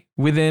continuity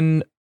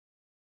within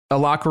a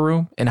locker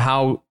room and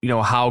how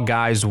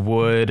guys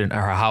would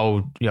or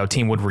how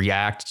team would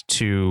react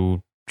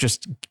to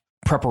just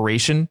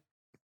preparation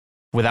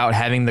without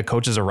having the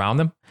coaches around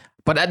them.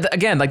 But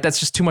again, that's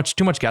just too much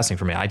guessing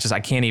for me. I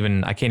can't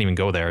even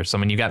go there. So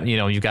I mean,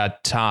 you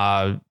got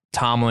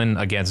Tomlin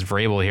against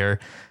Vrabel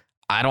here.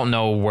 I don't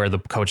know where the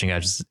coaching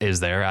edge is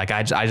there.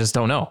 I just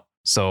don't know.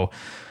 So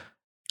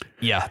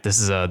yeah,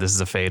 this is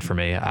a fade for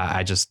me.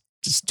 I just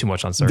too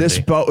much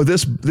uncertainty.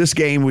 This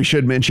game, we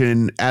should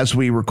mention as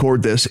we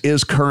record this,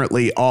 is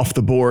currently off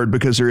the board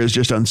because there is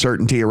just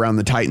uncertainty around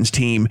the Titans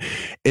team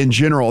in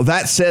general.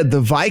 That said,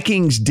 the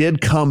Vikings did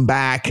come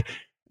back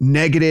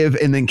negative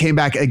and then came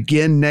back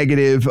again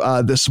negative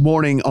this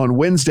morning on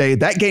Wednesday.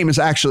 That game is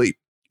actually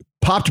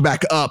popped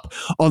back up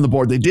on the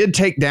board. They did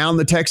take down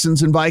the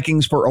Texans and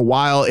Vikings for a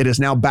while. It is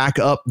now back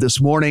up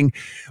this morning.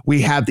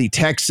 We have the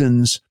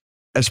Texans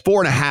as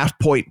 4.5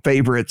 point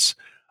favorites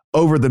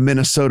over the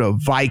Minnesota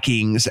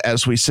Vikings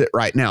as we sit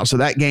right now. So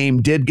that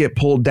game did get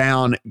pulled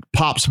down,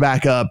 pops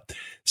back up,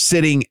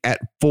 sitting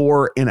at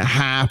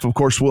 4.5. Of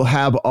course, we'll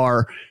have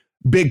our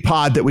big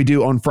pod that we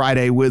do on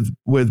Friday with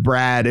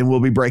Brad, and we'll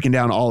be breaking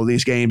down all of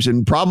these games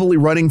and probably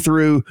running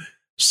through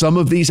some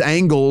of these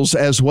angles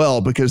as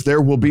well, because there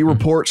will be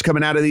reports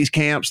coming out of these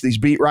camps. These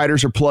beat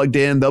writers are plugged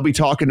in. They'll be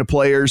talking to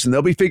players and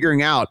they'll be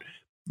figuring out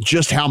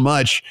just how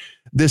much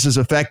this is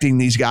affecting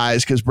these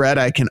guys. Because Brad,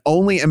 I can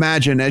only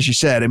imagine, as you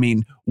said, I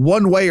mean,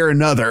 one way or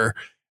another,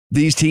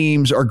 these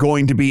teams are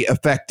going to be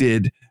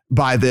affected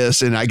by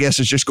this. And I guess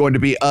it's just going to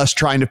be us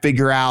trying to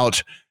figure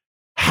out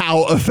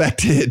how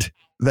affected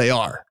they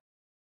are.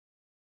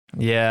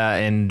 Yeah,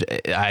 and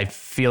I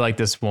feel like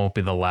this won't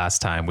be the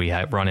last time we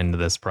run into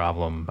this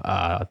problem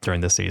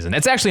during the season.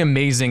 It's actually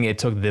amazing it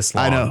took this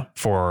long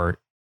for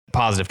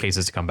positive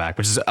cases to come back,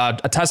 which is a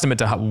testament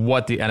to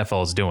what the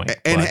NFL is doing.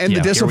 And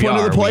the discipline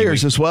of the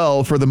players as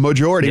well, for the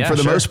majority, for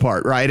the most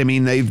part, right? I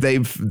mean, they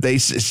for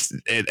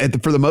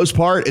the most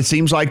part, it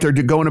seems like they're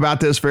going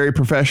about this very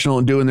professional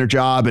and doing their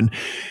job, and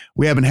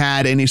we haven't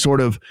had any sort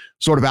of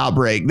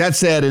outbreak. That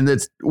said, and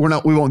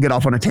we won't get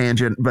off on a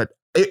tangent, but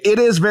it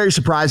is very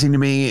surprising to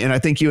me, and I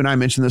think you and I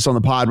mentioned this on the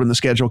pod when the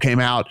schedule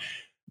came out,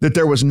 that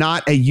there was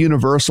not a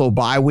universal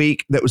bye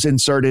week that was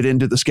inserted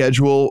into the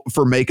schedule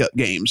for makeup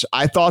games.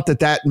 I thought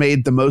that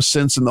made the most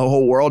sense in the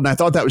whole world, and I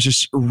thought that was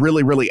just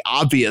really, really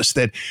obvious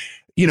that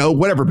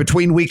whatever,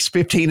 between weeks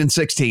 15 and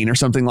 16 or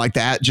something like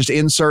that. Just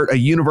insert a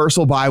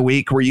universal bye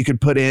week where you could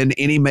put in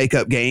any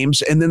makeup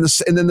games, and then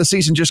the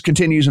season just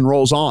continues and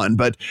rolls on.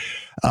 But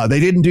they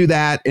didn't do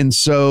that. And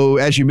so,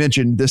 as you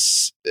mentioned,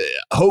 this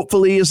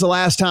hopefully is the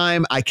last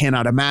time. I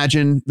cannot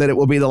imagine that it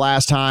will be the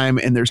last time.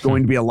 And there's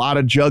going to be a lot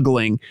of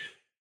juggling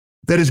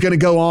that is going to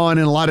go on,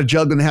 and a lot of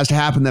juggling that has to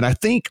happen that I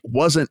think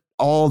wasn't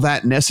all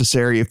that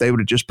necessary if they would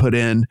have just put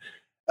in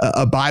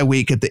a bye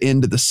week at the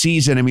end of the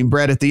season. I mean,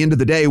 Brett, at the end of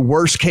the day,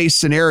 worst case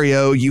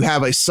scenario, you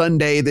have a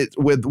Sunday that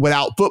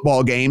without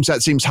football games.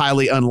 That seems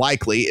highly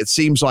unlikely. It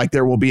seems like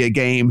there will be a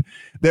game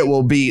that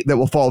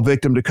will fall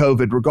victim to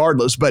COVID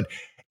regardless. But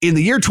in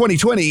the year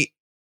 2020,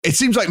 it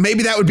seems like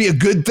maybe that would be a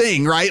good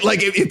thing, right?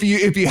 Like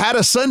if you had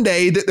a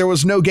Sunday that there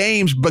was no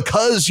games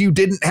because you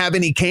didn't have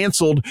any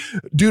canceled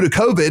due to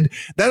COVID,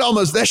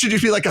 that should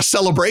just be like a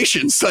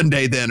celebration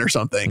Sunday then or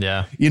something.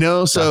 Yeah.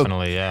 So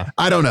definitely, yeah.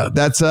 I don't know.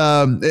 That's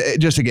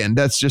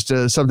that's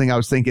just something I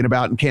was thinking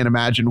about and can't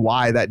imagine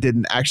why that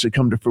didn't actually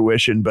come to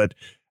fruition, but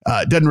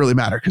it doesn't really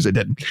matter because it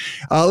didn't.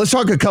 Let's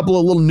talk a couple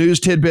of little news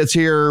tidbits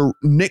here.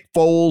 Nick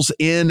Foles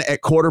in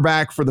at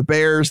quarterback for the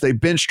Bears. They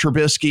benched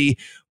Trubisky.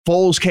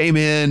 Foles came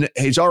in.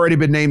 He's already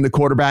been named the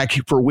quarterback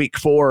for week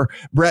 4.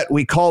 Brett,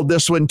 we called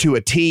this one to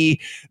a T,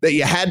 that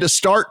you had to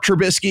start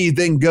Trubisky,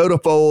 then go to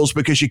Foles,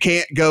 because you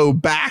can't go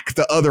back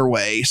the other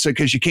way. So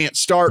because you can't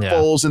start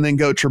Foles and then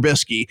go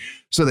Trubisky.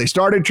 So they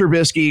started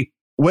Trubisky,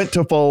 went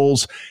to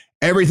Foles,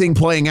 everything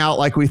playing out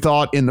like we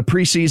thought in the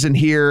preseason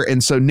here.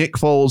 And so Nick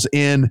Foles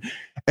in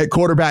at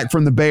quarterback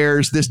from the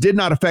Bears. This did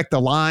not affect the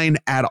line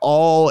at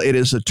all. It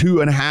is a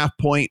 2.5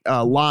 point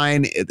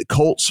line. The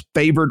Colts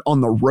favored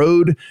on the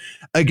road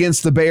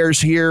against the Bears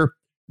here.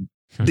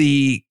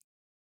 The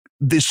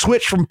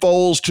switch from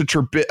Foles to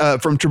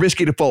from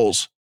Trubisky to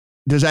Foles,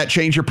 does that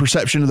change your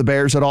perception of the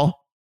Bears at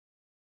all?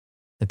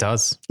 It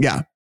does.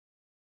 Yeah.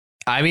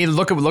 I mean,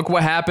 look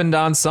what happened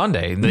on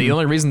Sunday. The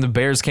only reason the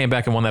Bears came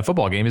back and won that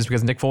football game is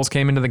because Nick Foles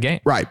came into the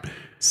game. Right.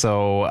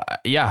 So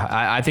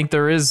I think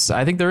there is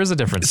a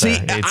difference. See,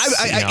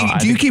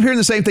 do you keep hearing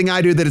the same thing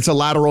I do, that it's a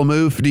lateral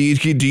move? Do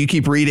you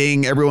keep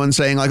reading everyone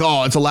saying like,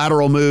 oh, it's a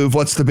lateral move?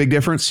 What's the big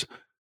difference?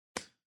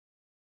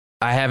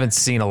 I haven't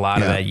seen a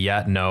lot of that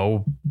yet.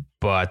 No.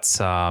 But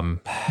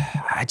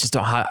I just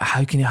don't.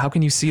 How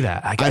can you see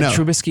that? I know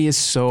Trubisky is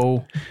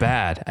so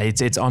bad.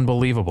 It's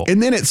unbelievable.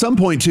 And then at some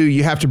point too,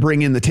 you have to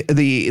bring in the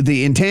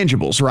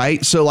intangibles,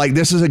 right? So like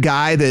this is a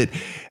guy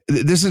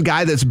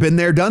that's been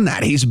there, done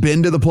that. He's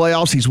been to the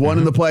playoffs. He's won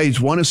in the play.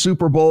 He's won a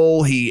Super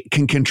Bowl. He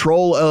can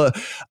control a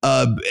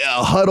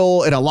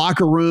huddle in a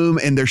locker room,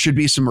 and there should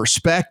be some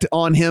respect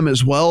on him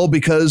as well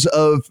because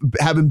of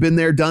having been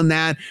there, done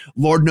that.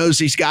 Lord knows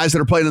these guys that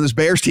are playing on this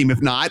Bears team,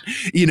 if not,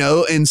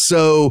 and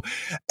so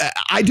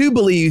I do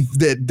believe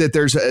that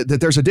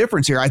there's a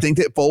difference here. I think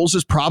that Foles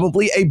is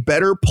probably a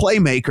better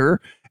playmaker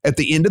at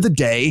the end of the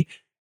day,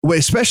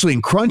 especially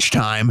in crunch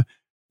time,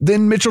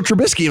 than Mitchell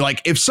Trubisky.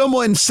 Like if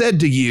someone said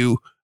to you,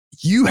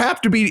 you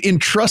have to be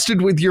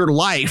entrusted with your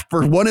life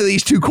for one of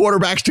these two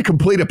quarterbacks to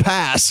complete a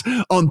pass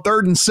on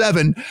 3rd and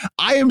 7,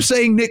 I am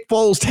saying Nick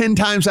Foles 10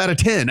 times out of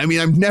 10. I mean,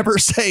 I'm never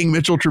saying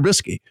Mitchell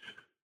Trubisky.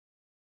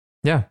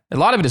 Yeah, a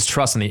lot of it is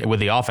trust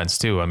with the offense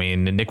too. I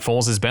mean, Nick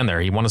Foles has been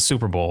there. He won a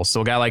Super Bowl. So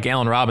a guy like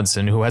Allen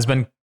Robinson, who has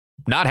been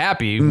not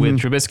happy with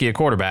Trubisky at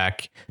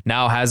quarterback,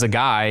 now has a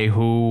guy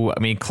who, I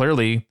mean,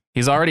 clearly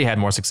he's already had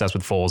more success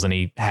with Foles than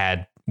he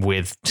had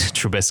with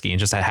Trubisky and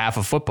just had half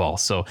of football.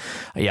 So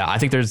yeah, I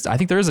think there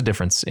is a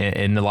difference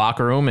in the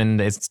locker room,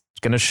 and it's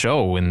going to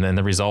show in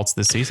the results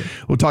this season.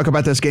 We'll talk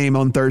about this game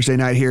on Thursday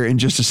night here in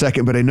just a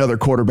second, but another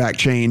quarterback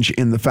change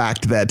in the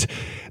fact that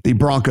the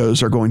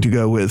Broncos are going to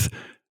go with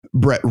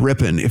Brett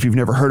Rypien. If you've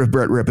never heard of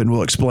Brett Rypien,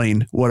 we'll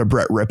explain what a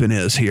Brett Rypien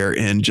is here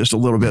in just a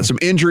little bit. Some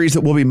injuries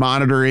that we'll be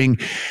monitoring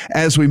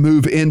as we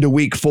move into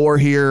week 4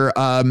 here.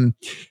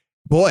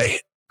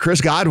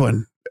 Chris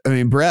Godwin. I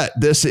mean, Brett,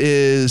 this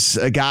is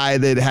a guy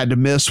that had to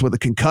miss with a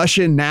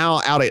concussion, now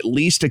out at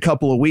least a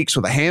couple of weeks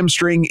with a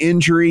hamstring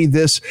injury.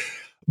 This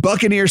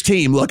Buccaneers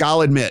team, look,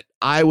 I'll admit,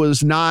 I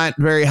was not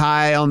very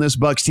high on this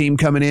Bucs team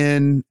coming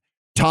in.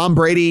 Tom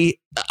Brady,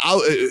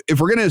 if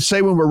we're going to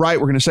say when we're right,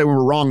 we're going to say when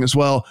we're wrong as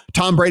well.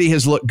 Tom Brady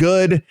has looked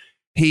good.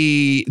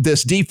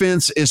 This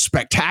defense is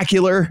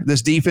spectacular.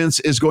 This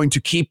defense is going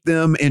to keep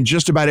them in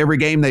just about every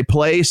game they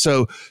play.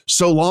 So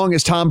long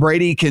as Tom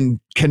Brady can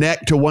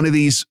connect to one of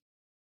these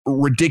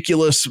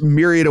ridiculous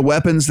myriad of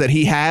weapons that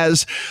he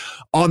has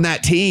on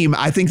that team,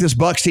 I think this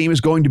Bucs team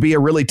is going to be a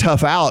really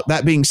tough out.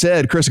 That being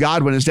said, Chris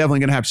Godwin is definitely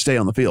going to have to stay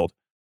on the field.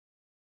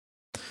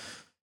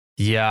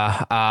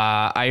 Yeah,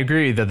 I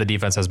agree that the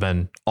defense has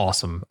been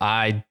awesome.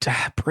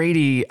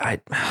 Brady,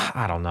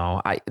 I don't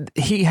know.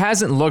 He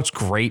hasn't looked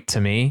great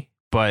to me,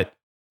 but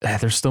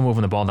they're still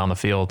moving the ball down the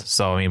field.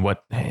 So, I mean,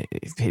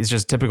 he's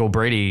just typical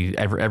Brady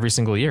every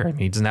single year. I mean,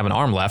 he doesn't have an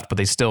arm left, but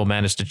they still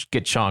manage to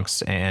get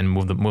chunks and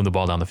move the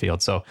ball down the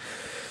field. So,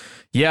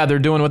 yeah, they're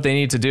doing what they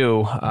need to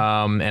do.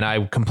 And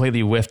I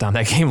completely whiffed on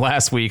that game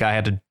last week. I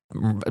had to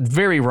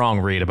very wrong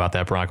read about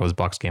that Broncos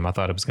Bucks game. I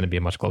thought it was going to be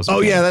a much closer.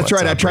 Oh game, yeah, that's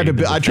right. I tried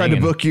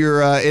to book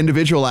your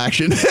individual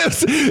action.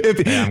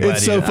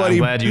 It's so funny. I'm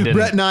glad you did.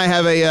 Brett and I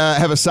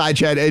have a side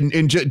chat,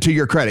 and to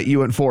your credit, you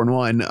went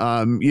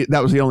 4-1.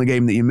 That was the only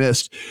game that you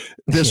missed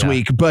this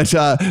week. But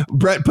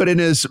Brett put in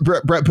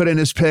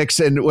his picks,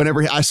 and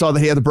whenever I saw that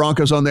he had the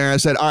Broncos on there, I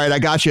said, "All right, I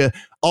got you."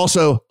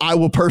 Also, I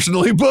will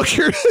personally book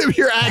your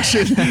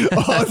action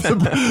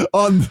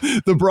on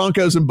the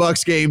Broncos and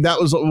Bucks game. That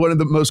was one of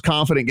the most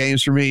confident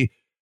games for me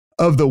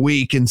of the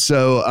week. And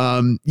so,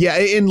 yeah,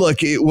 and look,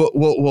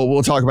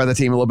 we'll talk about the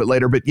team a little bit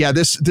later, but yeah,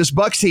 this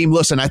Bucks team,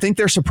 listen, I think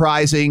they're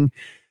surprising.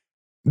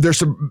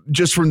 There's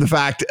just from the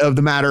fact of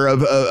the matter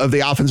of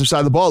the offensive side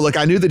of the ball. Look,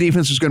 I knew the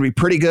defense was going to be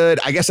pretty good.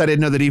 I guess I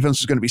didn't know the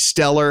defense was going to be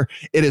stellar.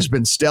 It has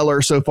been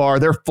stellar so far.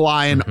 They're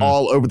flying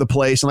all over the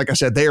place. And like I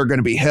said, they are going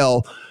to be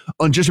hell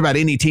on just about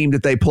any team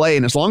that they play.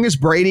 And as long as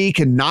Brady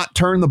cannot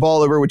turn the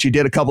ball over, which he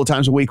did a couple of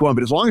times in week 1,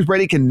 but as long as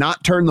Brady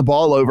cannot turn the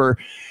ball over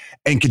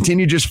and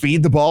continue to just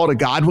feed the ball to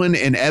Godwin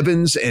and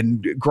Evans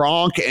and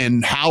Gronk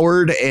and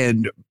Howard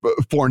and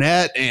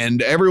Fournette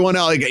and everyone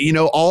else,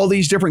 all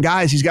these different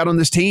guys he's got on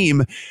this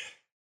team,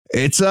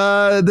 it's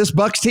this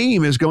Bucks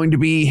team is going to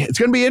be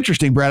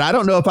interesting, Brett. I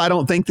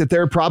don't think that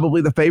they're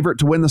probably the favorite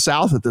to win the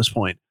South at this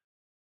point.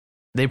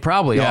 They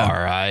probably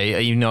are.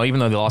 Even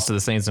though they lost to the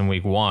Saints in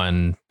week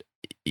 1,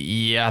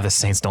 the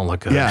Saints don't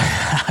look good.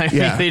 I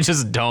mean, they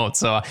just don't.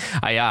 So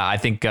I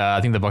think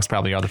the Bucks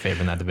probably are the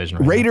favorite in that division.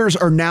 Raiders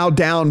are now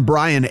down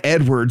Bryan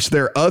Edwards,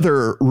 their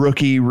other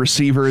rookie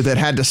receiver that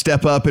had to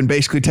step up and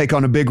basically take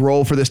on a big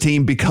role for this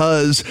team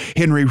because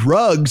Henry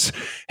Ruggs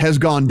has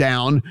gone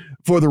down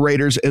for the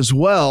Raiders as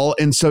well.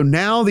 And so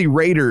now the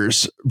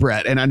Raiders,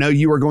 Brett, and I know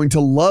you are going to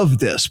love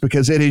this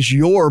because it is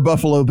your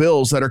Buffalo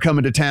Bills that are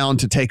coming to town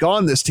to take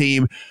on this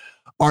team,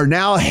 are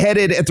now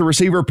headed at the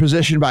receiver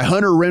position by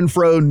Hunter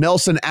Renfrow,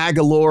 Nelson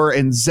Aguilar,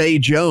 and Zay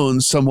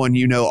Jones, someone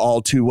you know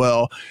all too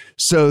well.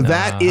 So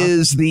that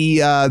is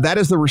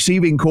the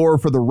receiving core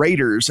for the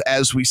Raiders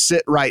as we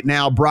sit right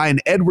now. Bryan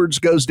Edwards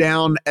goes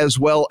down as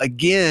well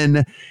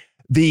again.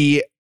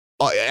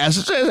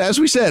 As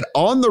we said,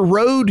 on the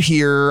road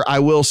here, I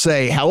will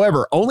say,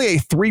 however, only a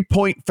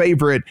 3-point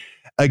favorite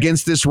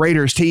against this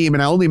Raiders team.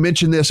 And I only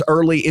mentioned this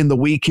early in the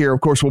week here.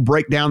 Of course, we'll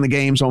break down the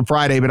games on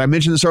Friday, but I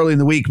mentioned this early in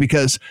the week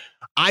because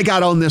I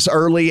got on this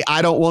early.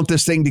 I don't want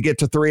this thing to get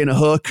to 3 and a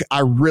hook. I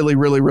really,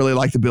 really, really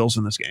like the Bills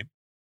in this game.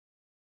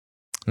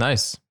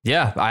 Nice.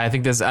 Yeah, I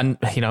think this, and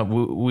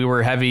we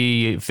were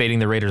heavy fading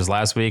the Raiders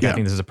last week. I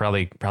think this is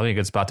probably a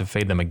good spot to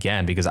fade them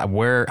again because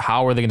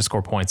how are they going to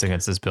score points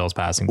against this Bills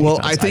passing defense?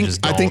 Well, I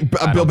think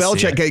Bill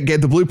Belichick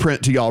gave the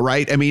blueprint to y'all,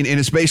 right? I mean, and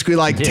it's basically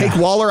like take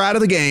Waller out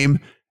of the game,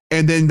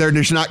 and then they're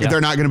not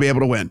going to be able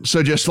to win.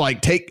 So just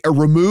like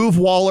remove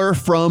Waller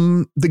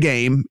from the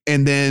game,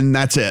 and then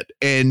that's it.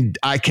 And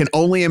I can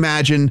only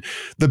imagine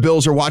the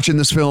Bills are watching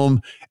this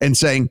film and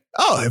saying,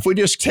 "Oh, if we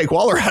just take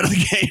Waller out of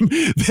the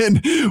game,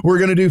 then we're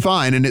going to do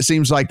fine." And it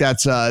seems like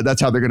that's how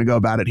they're going to go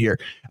about it here.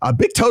 A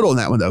big total in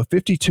that one though,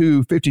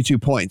 52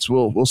 points.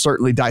 We'll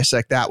certainly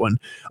dissect that one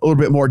a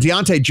little bit more.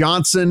 Deontay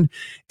Johnson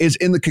is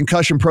in the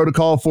concussion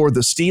protocol for the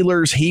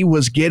Steelers. He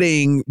was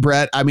getting,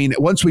 Brett, I mean,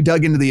 once we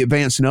dug into the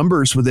advanced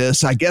numbers with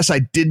this, I guess I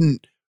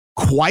didn't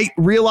quite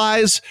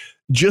realize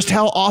just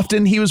how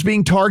often he was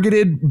being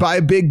targeted by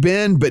Big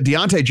Ben, but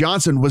Deontay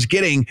Johnson was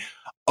getting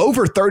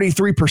over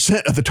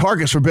 33% of the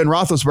targets for Ben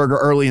Roethlisberger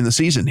early in the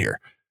season here.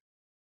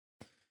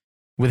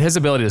 With his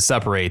ability to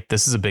separate,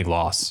 this is a big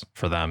loss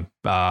for them.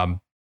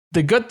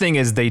 The good thing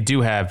is they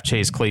do have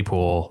Chase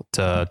Claypool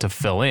to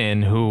fill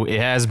in, who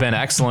has been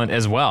excellent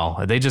as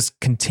well. They just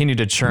continue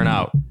to churn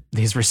out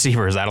these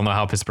receivers. I don't know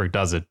how Pittsburgh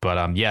does it, but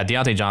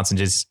Deontay Johnson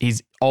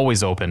he's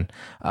always open.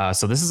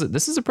 So this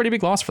is a pretty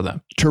big loss for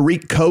them.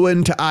 Tariq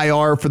Cohen to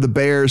IR for the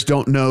Bears.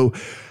 Don't know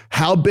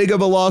how big of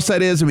a loss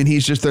that is. I mean,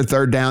 he's just their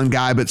third down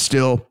guy, but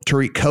still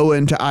Tariq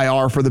Cohen to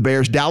IR for the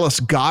Bears.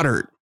 Dallas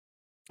Goedert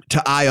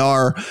to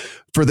IR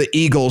for the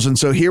Eagles. And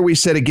so here we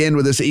sit again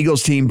with this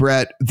Eagles team,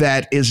 Brett,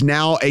 that is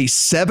now a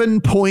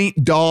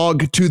 7-point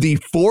dog to the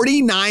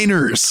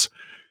 49ers.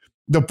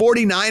 The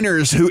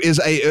 49ers,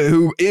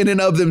 who in and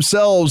of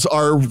themselves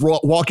are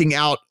walking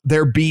out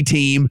their B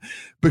team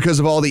because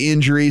of all the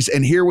injuries.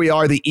 And here we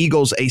are, the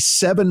Eagles, a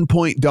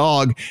 7-point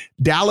dog.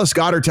 Dallas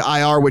Goedert to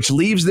IR, which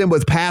leaves them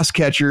with pass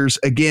catchers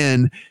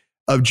again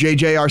of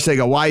J.J.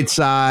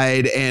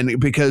 Arcega-Whiteside, and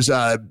because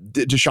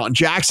Deshaun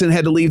Jackson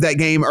had to leave that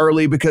game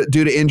early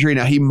due to injury.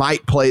 Now he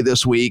might play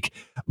this week,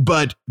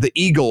 but the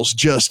Eagles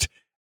just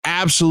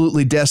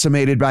absolutely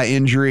decimated by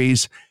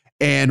injuries.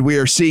 And we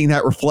are seeing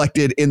that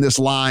reflected in this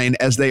line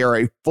as they are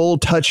a full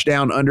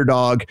touchdown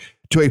underdog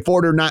to a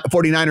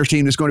 49ers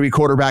team that's going to be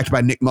quarterbacked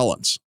by Nick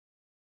Mullins.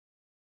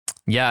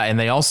 Yeah, and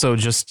they also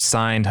just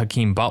signed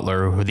Hakeem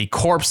Butler, the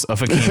corpse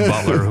of Hakeem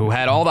Butler, who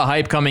had all the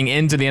hype coming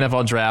into the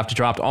NFL draft,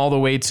 dropped all the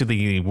way to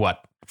the,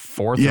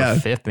 fourth or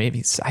fifth,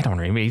 maybe. I don't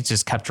know. He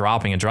just kept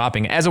dropping and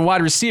dropping. As a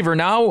wide receiver,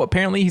 now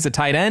apparently he's a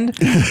tight end,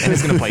 and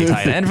he's going to play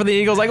tight end for the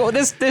Eagles. Like,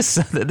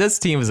 this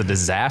team is a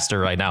disaster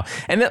right now.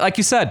 And like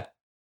you said,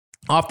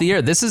 Off the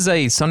air, this is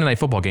a Sunday Night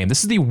Football game.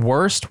 This is the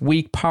worst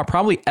week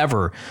probably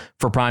ever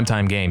for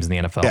primetime games in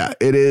the NFL. Yeah,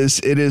 it is.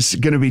 It is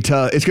going to be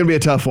tough. It's going to be a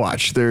tough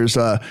watch. There's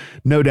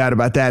no doubt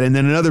about that. And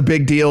then another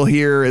big deal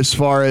here as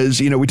far as,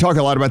 we talk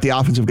a lot about the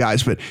offensive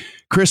guys, but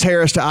Chris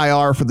Harris to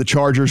IR for the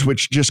Chargers,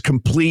 which just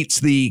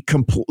completes the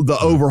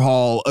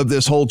overhaul of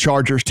this whole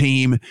Chargers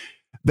team.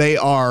 They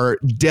are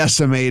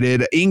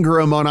decimated.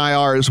 Ingram on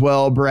IR as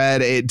well,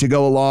 Brad, to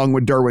go along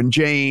with Derwin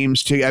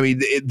James.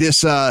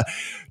 This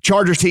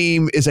Chargers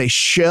team is a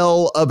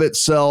shell of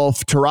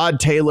itself. Tyrod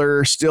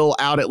Taylor still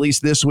out at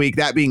least this week.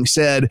 That being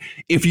said,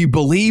 if you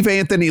believe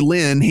Anthony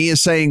Lynn, he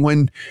is saying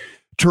when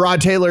Tyrod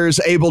Taylor is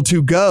able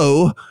to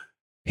go,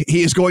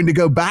 he is going to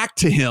go back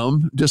to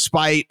him,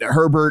 despite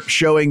Herbert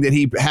showing that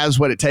he has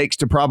what it takes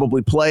to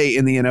probably play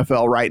in the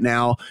NFL right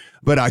now.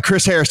 But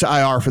Chris Harris to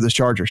IR for this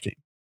Chargers team.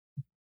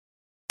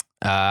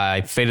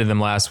 I faded them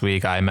last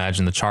week. I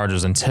imagine the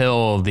Chargers,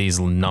 until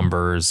these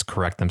numbers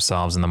correct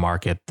themselves in the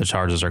market, the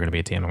Chargers are going to be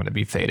a team I'm going to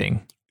be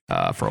fading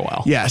for a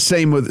while. Yeah,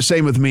 same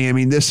with me. I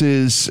mean, this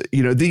is,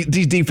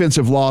 these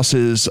defensive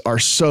losses are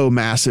so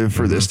massive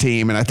for this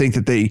team, and I think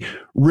that they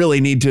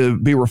really need to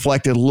be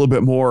reflected a little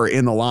bit more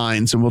in the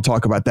lines, and we'll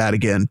talk about that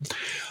again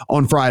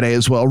on Friday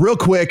as well. Real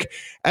quick,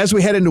 as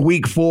we head into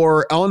week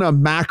 4, on a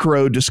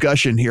macro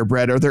discussion here,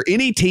 Brett, are there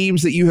any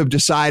teams that you have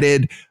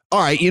decided, all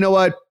right, you know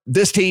what?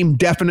 This team,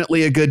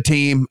 definitely a good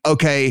team.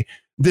 Okay,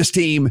 this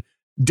team,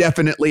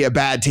 definitely a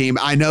bad team.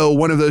 I know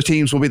one of those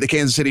teams will be the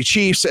Kansas City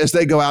Chiefs as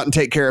they go out and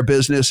take care of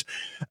business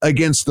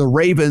against the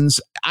Ravens.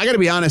 I got to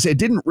be honest, it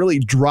didn't really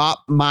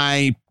drop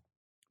my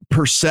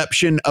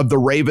perception of the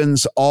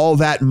Ravens all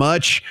that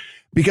much,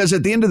 because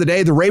at the end of the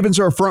day, the Ravens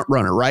are a front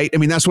runner, right? I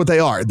mean, that's what they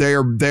are.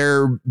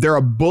 They're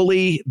a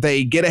bully.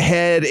 They get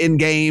ahead in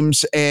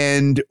games,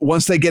 and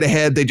once they get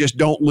ahead, they just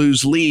don't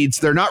lose leads.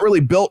 They're not really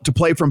built to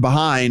play from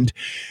behind,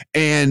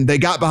 and they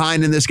got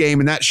behind in this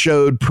game, and that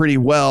showed pretty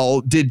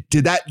well. Did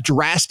that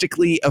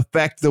drastically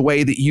affect the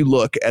way that you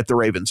look at the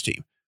Ravens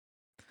team?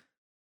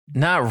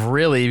 Not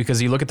really,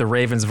 because you look at the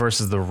Ravens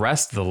versus the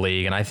rest of the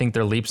league, and I think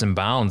they're leaps and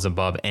bounds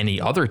above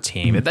any other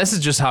team. This is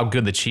just how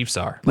good the Chiefs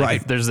are.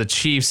 Right. There's the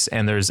Chiefs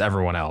and there's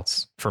everyone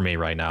else for me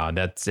right now.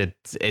 That's it.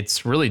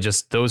 It's really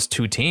just those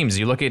two teams.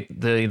 You look at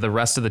the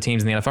rest of the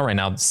teams in the NFL right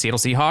now. Seattle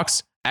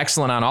Seahawks,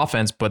 excellent on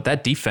offense, but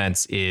that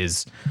defense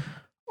is,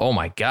 oh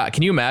my God.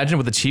 Can you imagine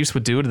what the Chiefs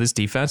would do to this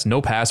defense?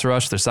 No pass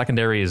rush. Their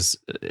secondary is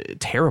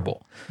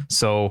terrible.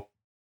 So,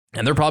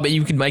 and they're probably,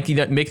 you can make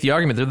the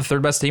argument they're the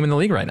third best team in the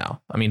league right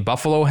now. I mean,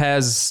 Buffalo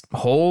has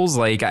holes.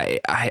 Like,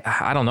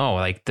 I don't know.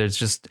 Like, there's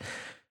just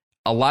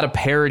a lot of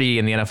parity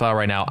in the NFL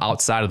right now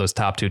outside of those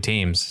top two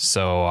teams.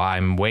 So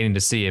I'm waiting to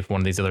see if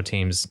one of these other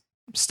teams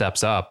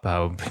steps up.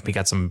 I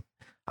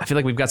feel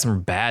like we've got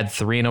some bad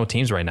 3-0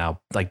 teams right now.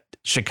 Like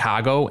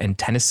Chicago and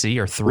Tennessee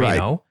are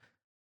 3-0.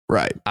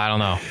 Right. I don't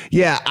know.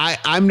 Yeah,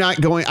 I'm not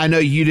going. I know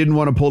you didn't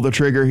want to pull the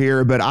trigger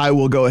here, but I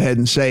will go ahead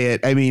and say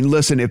it. I mean,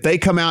 listen, if they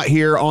come out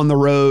here on the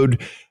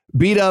road,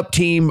 beat up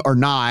team or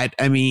not,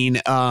 I mean,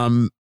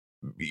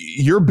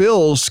 your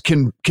Bills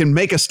can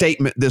make a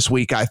statement this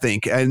week, I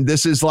think. And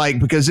this is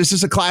because this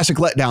is a classic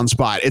letdown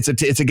spot. It's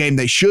a game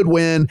they should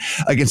win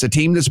against a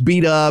team that's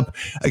beat up,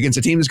 against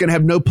a team that's going to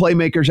have no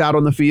playmakers out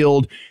on the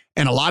field.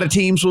 And a lot of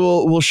teams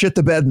will shit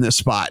the bed in this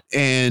spot.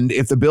 And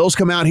if the Bills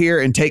come out here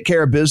and take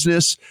care of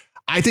business,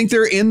 I think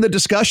they're in the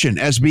discussion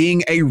as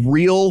being a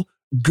real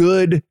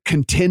good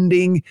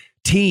contending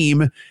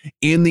team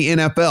in the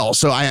NFL.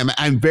 So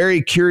I'm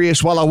very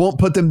curious. While I won't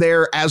put them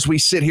there as we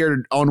sit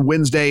here on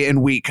Wednesday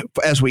and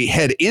as we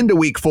head into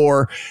week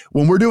 4,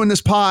 when we're doing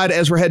this pod,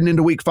 as we're heading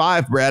into week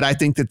 5, Brad, I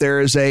think that there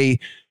is a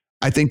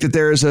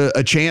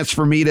chance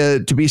for me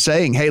to be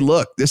saying, hey,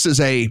 look, this is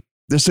a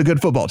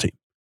good football team.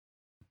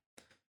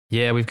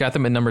 Yeah, we've got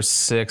them at number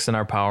 6 in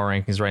our power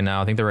rankings right now.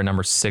 I think they were at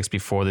number 6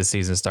 before the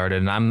season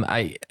started. And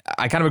I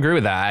kind of agree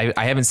with that.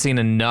 I haven't seen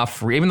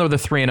enough, even though they're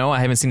 3-0,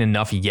 I haven't seen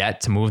enough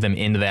yet to move them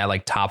into that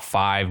like top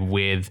 5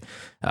 with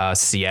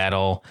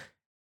Seattle.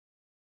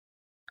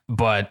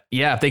 But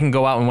yeah, if they can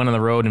go out and win on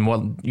the road,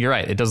 and you're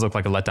right, it does look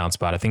like a letdown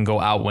spot. If they can go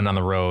out, win on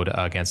the road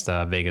against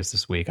Vegas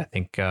this week, I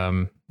think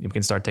you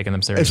can start taking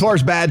them seriously. As far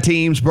as bad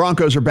teams,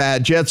 Broncos are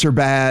bad, Jets are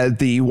bad,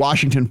 the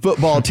Washington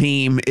football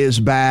team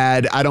is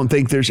bad. I don't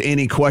think there's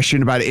any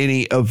question about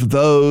any of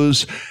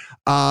those.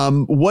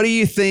 What do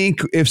you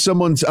think if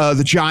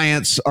the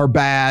Giants are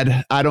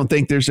bad? I don't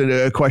think there's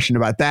a question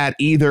about that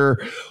either.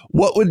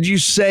 What would you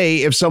say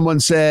if someone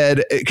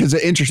said, because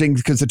it's interesting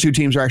because the two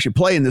teams are actually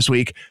playing this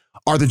week,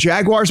 are the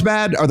Jaguars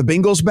bad? Are the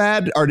Bengals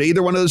bad? Are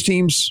either one of those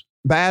teams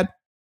bad?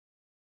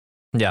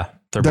 Yeah,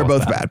 they're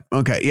both bad.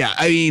 Okay. Yeah.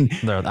 I mean,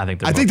 I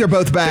think they're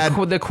both bad.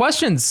 The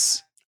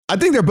questions. I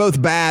think they're both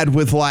bad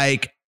with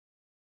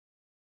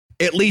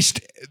at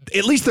least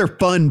they're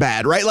fun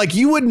bad, right? Like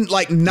you wouldn't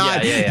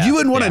you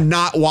wouldn't want to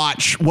not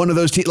watch one of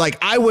those teams. Like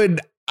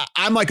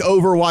I'm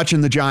over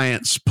watching the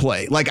Giants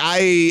play. Like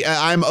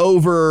I'm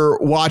over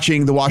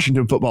watching the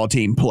Washington football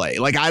team play.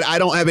 Like I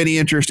don't have any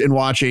interest in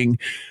watching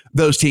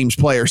those teams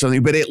play or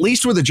something, but at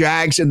least with the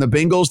Jags and the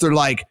Bengals, they're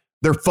like,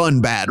 they're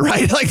fun bad,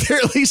 right? Like they're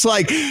at least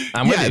like,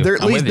 they're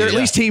at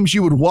least teams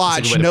you would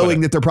watch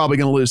knowing that they're probably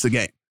going to lose the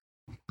game.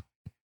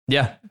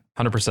 Yeah,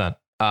 100%.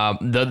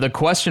 The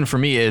question for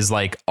me is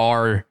like,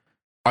 are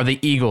the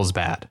Eagles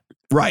bad?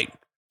 Right.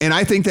 And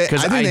I think the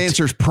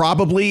answer is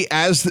probably,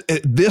 as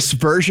this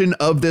version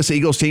of this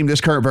Eagles team,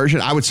 this current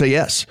version, I would say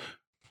yes.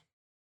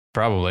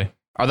 Probably.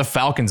 Are the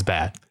Falcons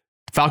bad?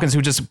 Falcons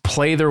who just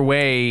play their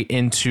way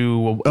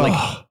into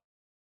like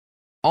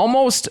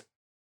almost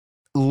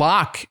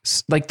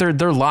locks, like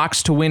they're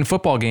locks to win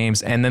football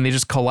games, and then they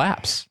just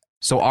collapse.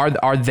 So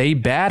are they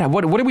bad?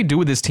 What do we do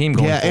with this team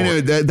going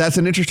forward? And that's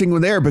an interesting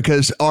one there,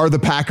 because are the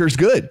Packers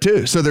good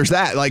too? So there's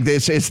that. Like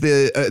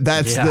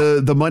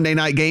the Monday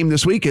night game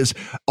this week is,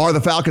 are the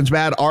Falcons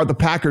bad? Are the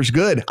Packers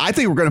good? I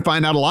think we're going to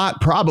find out a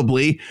lot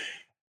probably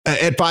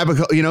at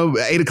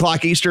 8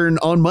 o'clock Eastern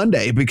on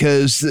Monday,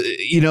 because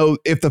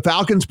if the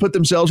Falcons put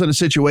themselves in a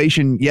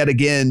situation yet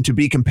again to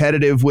be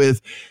competitive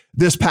with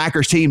this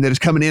Packers team that is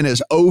coming in as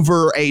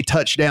over a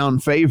touchdown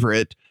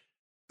favorite,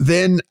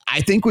 then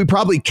I think we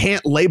probably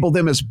can't label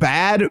them as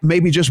bad,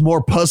 maybe just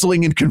more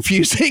puzzling and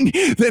confusing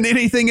than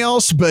anything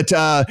else. But,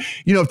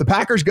 if the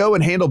Packers go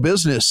and handle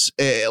business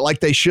like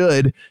they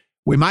should,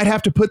 we might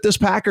have to put this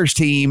Packers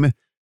team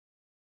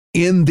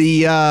in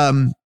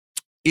the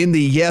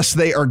yes,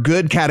 they are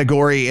good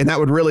category. And that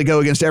would really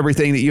go against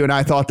everything that you and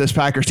I thought this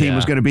Packers team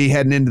was going to be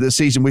heading into the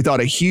season. We thought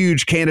a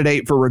huge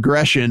candidate for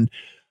regression,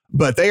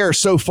 but they are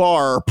so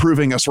far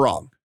proving us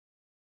wrong.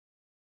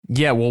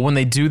 Yeah, well, when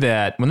they do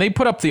that, when they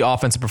put up the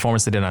offensive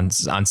performance they did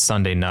on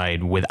Sunday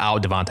night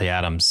without Devontae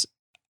Adams,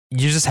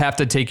 you just have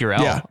to take your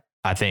L,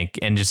 I think,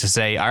 and just to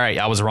say, all right,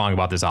 I was wrong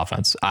about this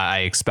offense.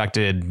 I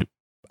expected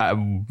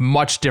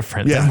much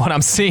different than what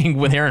I'm seeing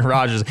with Aaron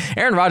Rodgers.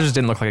 Aaron Rodgers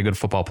didn't look like a good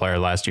football player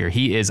last year.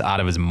 He is out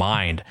of his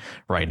mind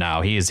right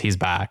now. He's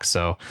back.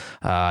 So,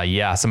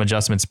 some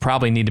adjustments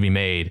probably need to be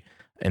made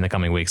in the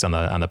coming weeks on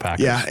the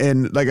Packers. Yeah,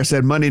 and like I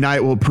said, Monday night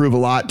will prove a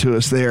lot to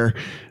us there.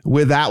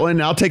 With that one,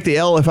 I'll take the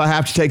L if I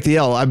have to take the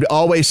L. I've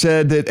always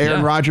said that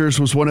Aaron Rodgers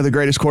was one of the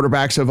greatest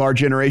quarterbacks of our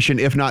generation,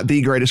 if not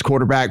the greatest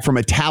quarterback from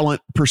a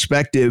talent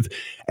perspective,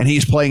 and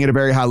he's playing at a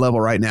very high level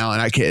right now. And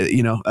I can't,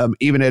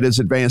 even at his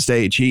advanced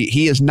age,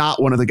 he is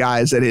not one of the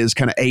guys that is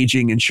kind of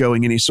aging and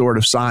showing any sort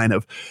of sign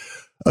of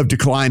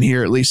decline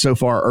here, at least so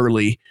far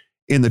early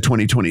in the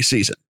 2020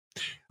 season.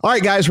 All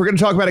right, guys, we're going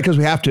to talk about it because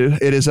we have to.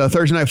 It is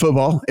Thursday Night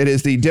Football. It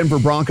is the Denver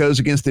Broncos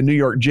against the New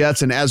York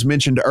Jets. And as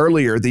mentioned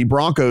earlier, the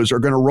Broncos are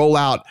going to roll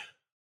out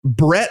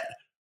Brett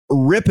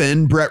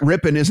Rypien. Brett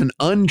Rypien is an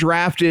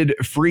undrafted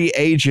free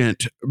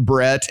agent,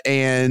 Brett.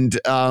 And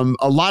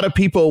a lot of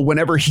people,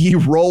 whenever he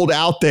rolled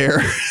out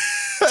there,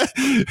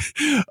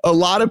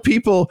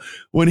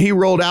 when he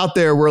rolled out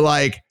there, were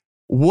like,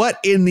 what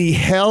in the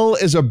hell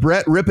is a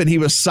Brett Rypien? He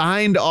was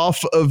signed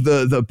off of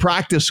the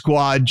practice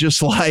squad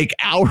just like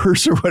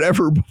hours or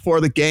whatever before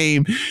the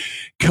game,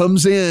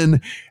 comes in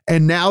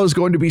and now is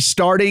going to be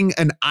starting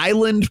an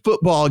island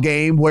football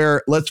game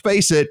where, let's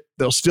face it,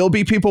 there'll still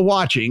be people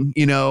watching,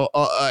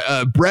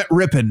 Brett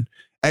Rypien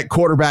at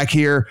quarterback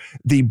here.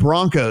 The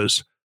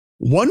Broncos,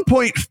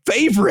 1-point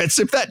favorites.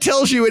 If that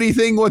tells you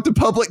anything, what the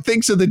public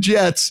thinks of the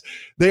Jets,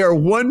 they are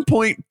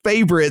 1-point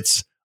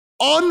favorites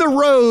on the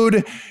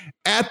road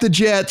at the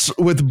Jets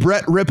with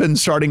Brett Rypien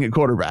starting at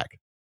quarterback.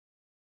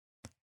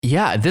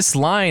 Yeah, this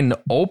line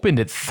opened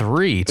at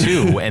 3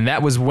 too, and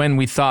that was when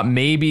we thought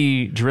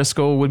maybe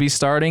Driscoll would be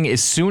starting.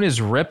 As soon as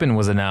Rypien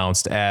was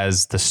announced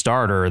as the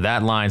starter,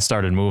 that line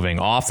started moving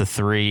off the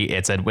 3.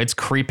 It's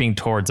creeping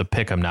towards a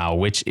pick 'em now,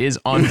 which is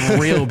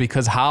unreal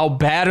because how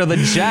bad are the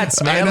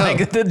Jets, man?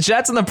 Like the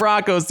Jets and the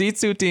Broncos, these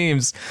two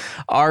teams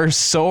are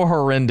so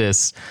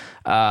horrendous.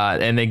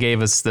 And they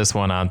gave us this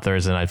one on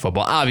Thursday Night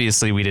Football.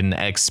 Obviously, we didn't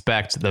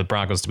expect the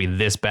Broncos to be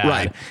this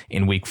bad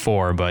in week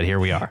 4, but here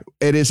we are.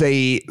 It is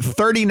a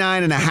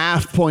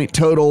 39.5 point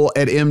total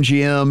at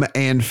MGM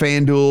and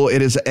FanDuel.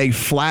 It is a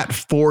flat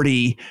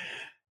 40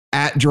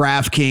 at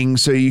DraftKings.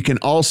 So you can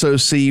also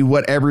see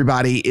what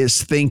everybody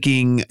is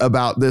thinking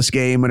about this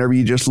game whenever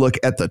you just look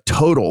at the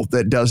total.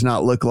 That does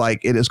not look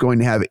like it is going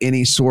to have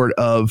any sort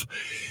of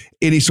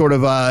juice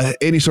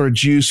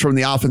from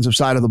the offensive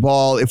side of the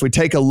ball. If we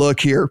take a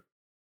look here,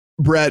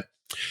 Brett,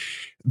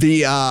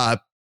 the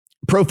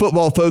Pro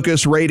Football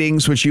Focus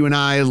ratings, which you and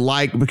I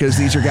like because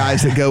these are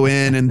guys that go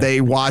in and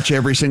they watch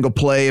every single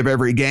play of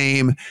every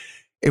game.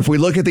 If we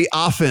look at the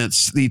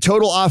offense, the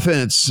total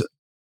offense,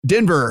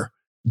 Denver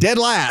dead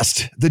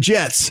last, the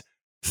Jets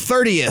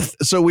 30th.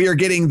 So we are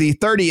getting the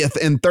 30th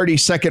and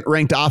 32nd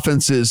ranked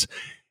offenses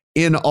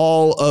in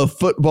all of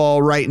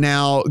football right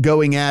now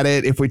going at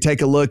it. If we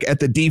take a look at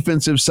the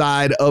defensive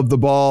side of the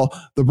ball,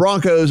 the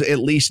Broncos at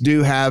least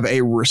do have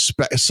a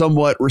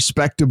somewhat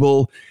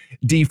respectable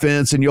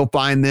defense, and you'll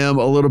find them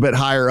a little bit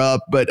higher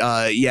up. But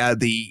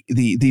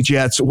the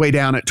Jets way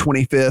down at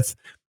 25th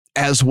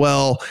as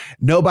well.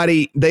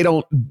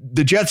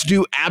 The Jets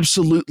do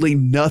absolutely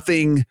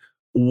nothing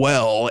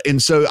well.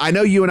 And so I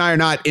know you and I are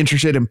not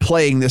interested in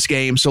playing this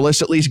game. So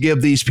let's at least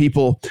give these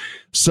people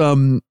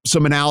some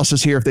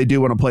analysis here if they do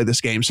want to play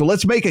this game. So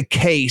let's make a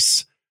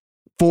case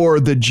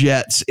for the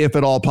Jets, if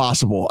at all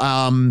possible.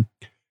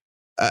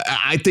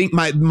 I think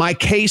my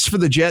case for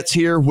the Jets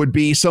here would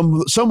be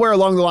somewhere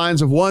along the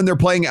lines of, one, they're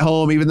playing at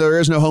home, even though there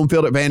is no home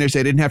field advantage.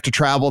 They didn't have to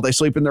travel. They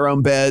sleep in their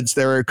own beds.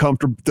 There's a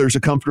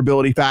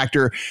comfortability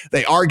factor.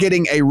 They are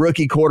getting a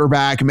rookie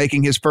quarterback,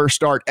 making his first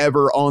start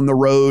ever on the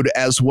road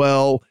as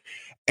well.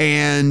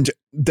 And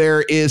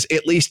there is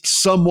at least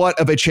somewhat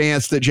of a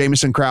chance that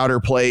Jamison Crowder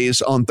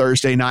plays on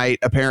Thursday night.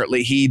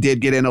 Apparently, he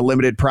did get in a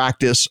limited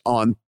practice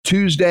on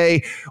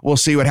Tuesday. We'll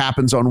see what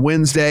happens on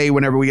Wednesday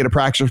whenever we get a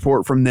practice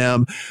report from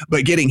them.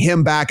 But getting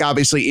him back,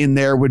 obviously, in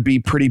there would be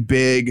pretty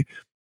big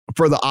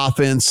for the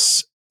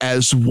offense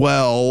as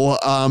well.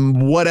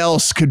 What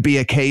else could be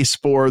a case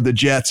for the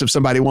Jets if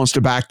somebody wants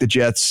to back the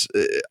Jets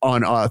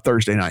on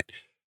Thursday night?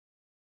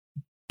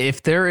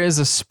 If there is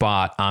a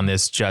spot on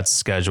this Jets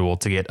schedule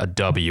to get a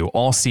W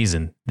all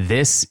season,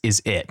 this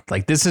is it.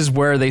 Like, this is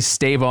where they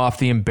stave off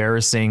the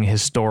embarrassing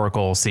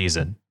historical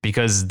season,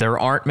 because there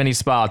aren't many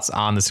spots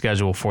on the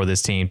schedule for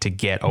this team to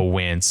get a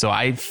win. So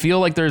I feel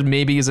like there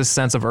maybe is a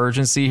sense of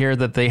urgency here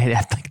that they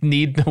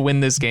need to win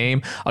this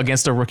game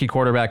against a rookie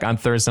quarterback on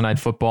Thursday Night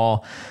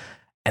Football.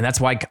 And that's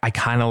why I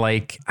kind of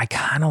like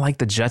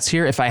the Jets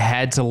here. If I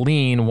had to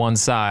lean one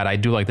side, I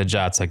do like the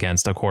Jets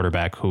against a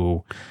quarterback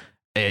who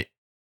it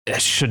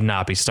should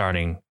not be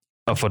starting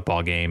a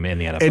football game in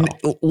the NFL.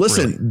 And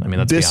listen, really. I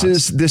mean, this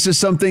is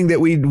something that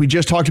we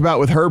just talked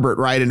about with Herbert,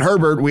 right? And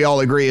Herbert, we all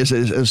agree, is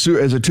a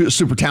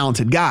super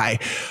talented guy.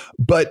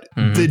 But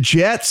the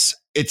Jets,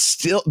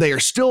 they are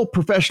still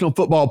professional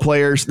football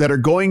players that are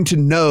going to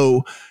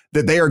know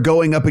that they are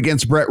going up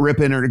against Brett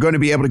Rippon and are going to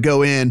be able to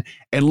go in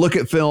and look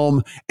at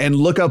film and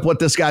look up what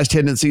this guy's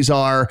tendencies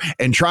are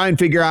and try and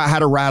figure out how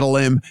to rattle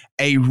him.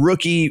 A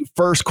rookie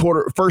first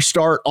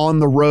start on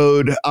the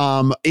road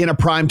in a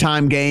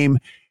primetime game.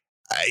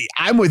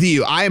 I'm with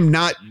you. I'm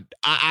not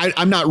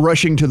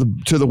rushing to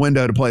the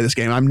window to play this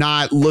game. I'm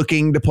not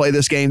looking to play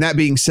this game. That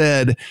being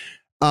said,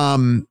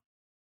 I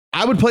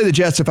would play the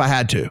Jets if I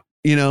had to.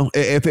 You know,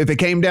 if it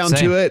came down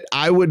to it,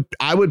 I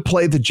would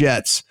play the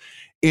Jets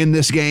in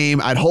this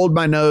game. I'd hold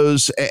my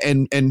nose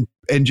and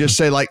just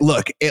say, like,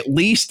 look, at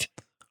least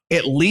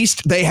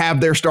they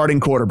have their starting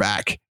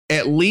quarterback.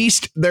 At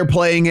least they're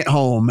playing at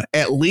home.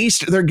 At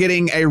least they're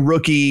getting a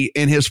rookie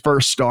in his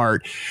first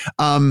start.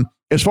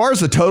 As far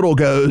as the total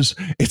goes,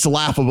 it's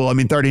laughable. I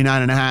mean,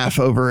 39.5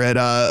 over at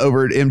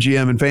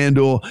MGM and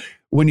FanDuel.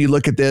 When you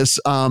look at this,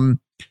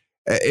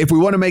 if we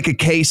want to make a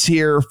case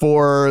here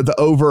for the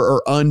over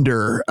or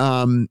under,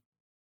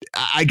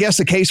 I guess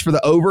a case for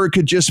the over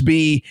could just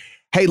be,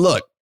 hey,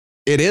 look,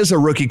 it is a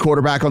rookie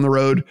quarterback on the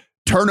road.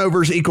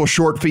 Turnovers equal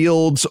short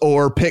fields,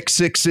 or pick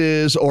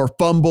sixes or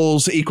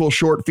fumbles equal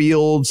short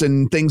fields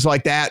and things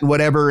like that and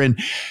whatever. And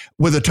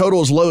with a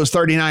total as low as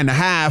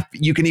 39.5,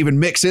 you can even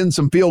mix in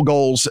some field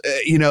goals,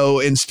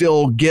 and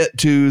still get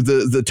to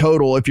the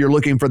total if you're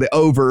looking for the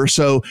over.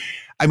 So,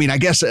 I mean, I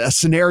guess a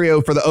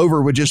scenario for the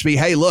over would just be,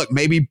 hey, look,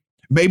 maybe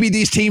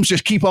these teams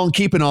just keep on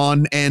keeping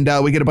on and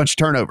we get a bunch of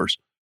turnovers.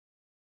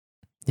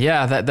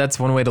 Yeah, that's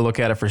one way to look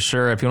at it for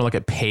sure. If you want to look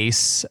at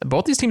pace,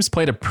 both these teams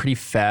played a pretty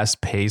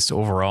fast pace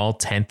overall,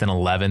 10th and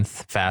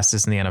 11th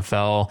fastest in the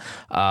NFL.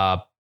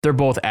 They're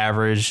both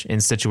average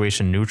in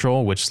situation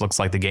neutral, which looks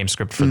like the game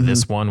script for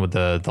this one with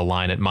the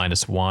line at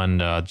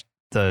 -1.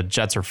 The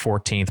Jets are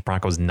 14th,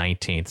 Broncos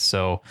 19th.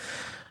 So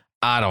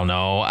I don't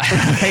know.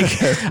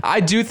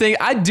 I do think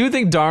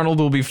Darnold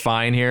will be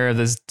fine here.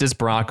 This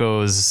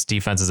Broncos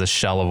defense is a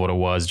shell of what it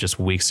was just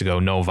weeks ago.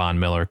 No Von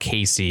Miller,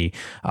 Casey,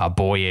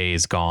 Boye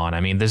is gone.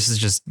 I mean, this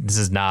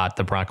is not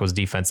the Broncos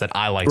defense that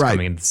I liked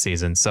coming into the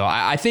season. So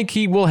I think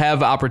he will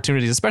have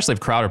opportunities, especially if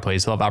Crowder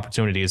plays. He'll have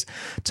opportunities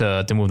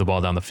to move the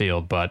ball down the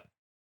field, but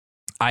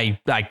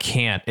I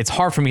can't. It's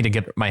hard for me to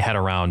get my head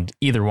around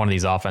either one of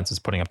these offenses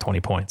putting up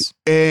 20 points.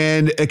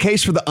 And a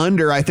case for the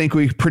under, I think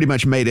we pretty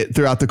much made it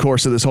throughout the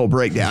course of this whole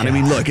breakdown. Yeah. I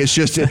mean, look, it's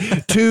just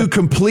two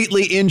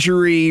completely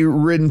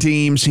injury-ridden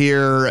teams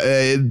here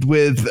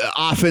with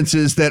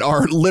offenses that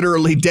are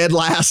literally dead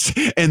last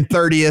and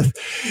 30th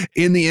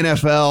in the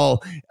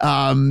NFL.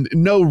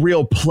 No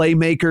real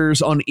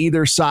playmakers on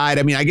either side.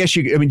 I mean,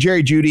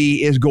 Jerry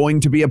Jeudy is going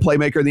to be a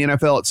playmaker in the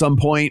NFL at some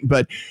point,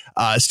 but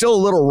still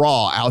a little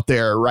raw out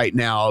there right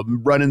now.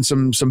 Running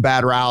some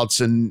bad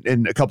routes and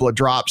a couple of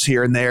drops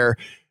here and there.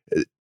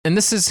 And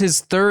this is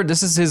his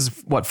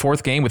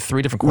fourth game with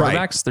three different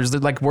quarterbacks. Right.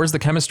 There's where's the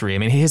chemistry? I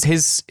mean,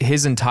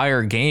 his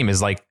entire game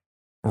is like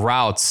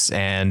routes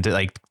and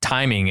like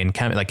timing and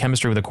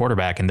chemistry with the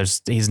quarterback. And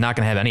he's not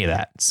going to have any of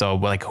that. So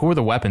like, who are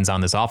the weapons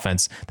on this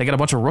offense? They got a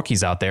bunch of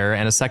rookies out there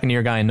and a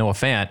second-year guy in Noah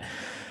Fant.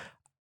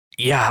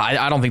 Yeah,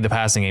 I don't think the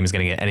passing game is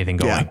going to get anything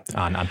going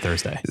on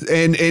Thursday.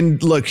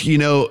 And look,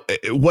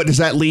 what does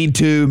that lead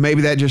to?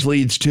 Maybe that just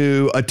leads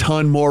to a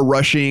ton more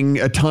rushing,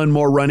 a ton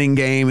more running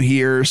game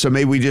here. So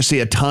maybe we just see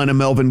a ton of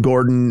Melvin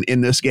Gordon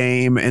in this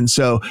game. And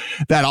so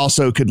that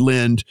also could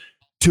lend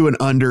to an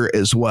under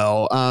as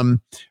well.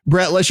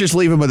 Brett, let's just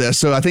leave him with this.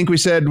 So I think we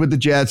said with the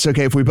Jets,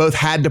 okay, if we both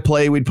had to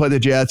play, we'd play the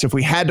Jets. If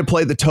we had to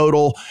play the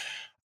total,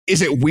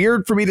 Is it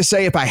weird for me to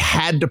say if I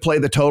had to play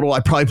the total,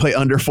 I'd probably play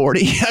under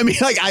 40? I mean,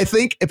 like, I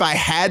think if I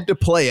had to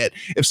play it,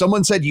 if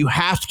someone said you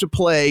have to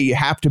play, you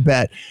have to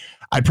bet,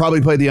 I'd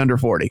probably play the under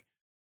 40.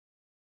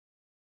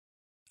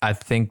 I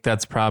think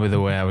that's probably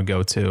the way I would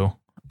go too.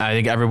 I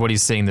think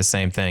everybody's seeing the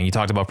same thing. You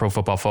talked about Pro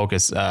Football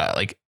Focus.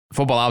 Like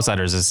Football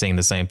Outsiders is seeing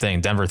the same thing.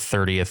 Denver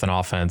 30th in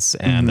offense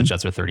and the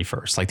Jets are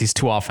 31st. Like these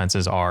two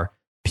offenses are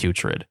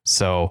putrid.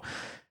 So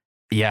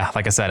yeah,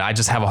 like I said, I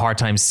just have a hard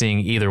time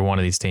seeing either one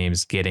of these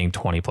teams getting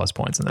 20 plus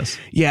points in this.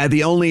 Yeah,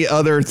 the only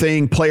other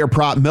thing, player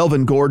prop,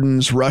 Melvin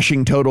Gordon's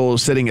rushing total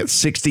is sitting at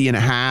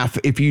 60.5.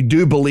 If you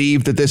do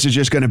believe that this is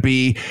just going to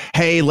be,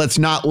 hey, let's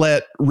not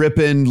let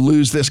Rypien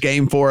lose this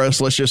game for us.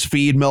 Let's just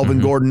feed Melvin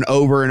Gordon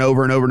over and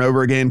over and over and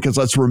over again. Because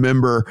let's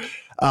remember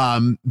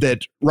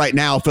that right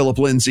now, Philip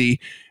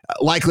Lindsay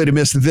likely to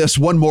miss this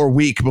one more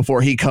week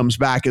before he comes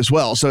back as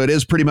well. So it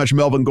is pretty much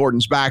Melvin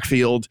Gordon's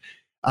backfield.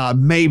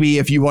 Maybe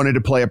if you wanted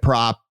to play a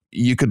prop,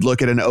 you could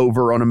look at an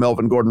over on a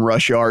Melvin Gordon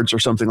rush yards or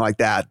something like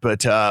that.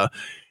 But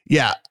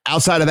yeah,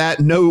 outside of that,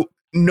 no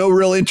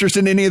real interest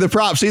in any of the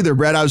props either,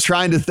 Brett. I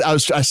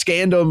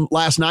scanned them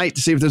last night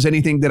to see if there's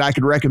anything that I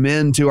could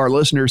recommend to our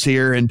listeners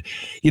here. And,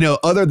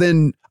 other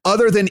than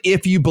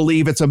if you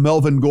believe it's a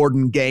Melvin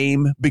Gordon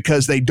game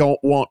because they don't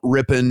want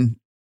Rypien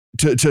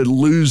to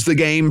lose the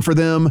game for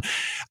them,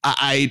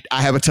 I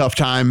have a tough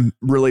time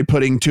really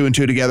putting 2 and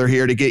 2 together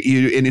here to get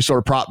you any sort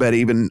of prop bet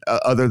even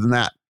other than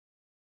that.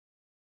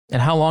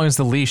 And how long is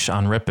the leash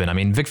on Rypien? I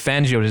mean, Vic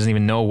Fangio doesn't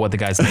even know what the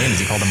guy's name is.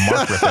 He called him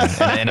Mark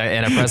Rypien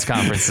in a press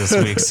conference this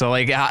week. So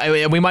like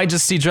we might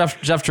just see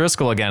Jeff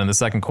Driscoll again in the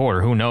second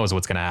quarter. Who knows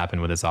what's going to happen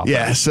with this offense?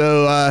 Yeah.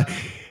 So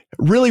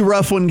really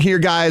rough one here,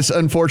 guys.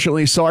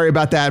 Unfortunately, sorry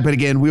about that. But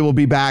again, we will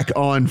be back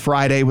on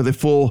Friday with a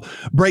full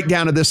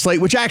breakdown of this slate,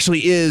 which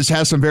actually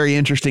has some very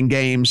interesting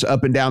games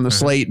up and down the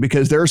slate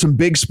because there are some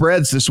big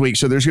spreads this week.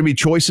 So there's going to be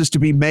choices to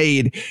be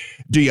made.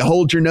 Do you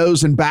hold your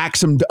nose and back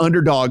some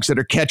underdogs that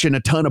are catching a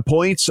ton of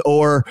points,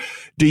 or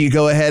do you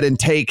go ahead and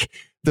take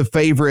the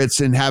favorites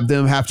and have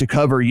them have to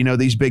cover,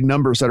 these big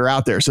numbers that are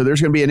out there? So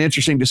there's going to be an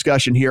interesting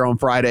discussion here on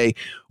Friday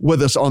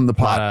with us on the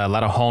pod. A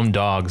lot of home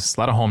dogs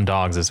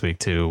this week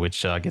too,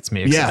 which gets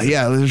me excited.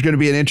 Yeah. There's going to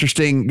be an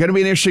interesting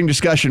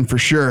discussion for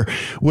sure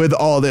with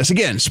all this.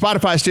 Again,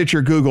 Spotify,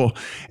 Stitcher, Google,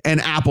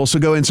 and Apple. So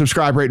go and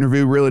subscribe, rate, and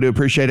review. Really do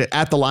appreciate it.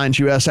 At The Lines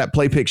US, at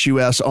PlayPicks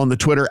US on the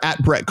Twitter, at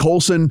Brett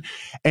Colson,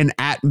 and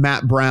at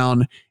Matt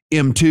Brown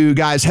M2.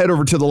 Guys, head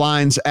over to The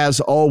Lines. As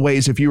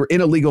always, if you are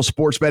in a legal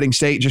sports betting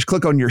state, just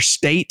click on your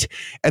state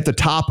at the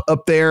top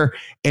up there,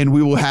 and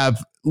we will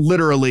have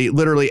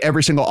literally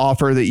every single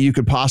offer that you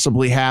could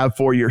possibly have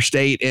for your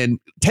state. And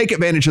take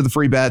advantage of the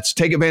free bets,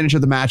 take advantage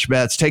of the match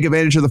bets, take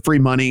advantage of the free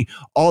money,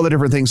 all the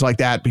different things like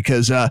that.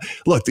 Because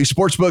look, these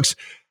sports books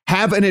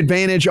have an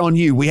advantage on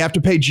you. We have to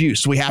pay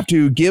juice. We have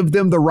to give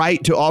them the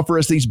right to offer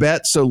us these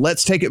bets. So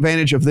let's take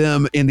advantage of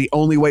them in the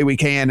only way we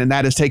can, and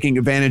that is taking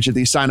advantage of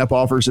these sign-up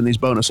offers and these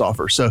bonus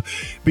offers. So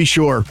be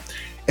sure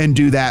and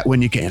do that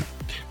when you can.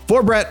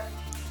 For Brett,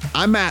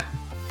 I'm Matt.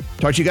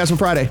 Talk to you guys on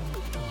Friday.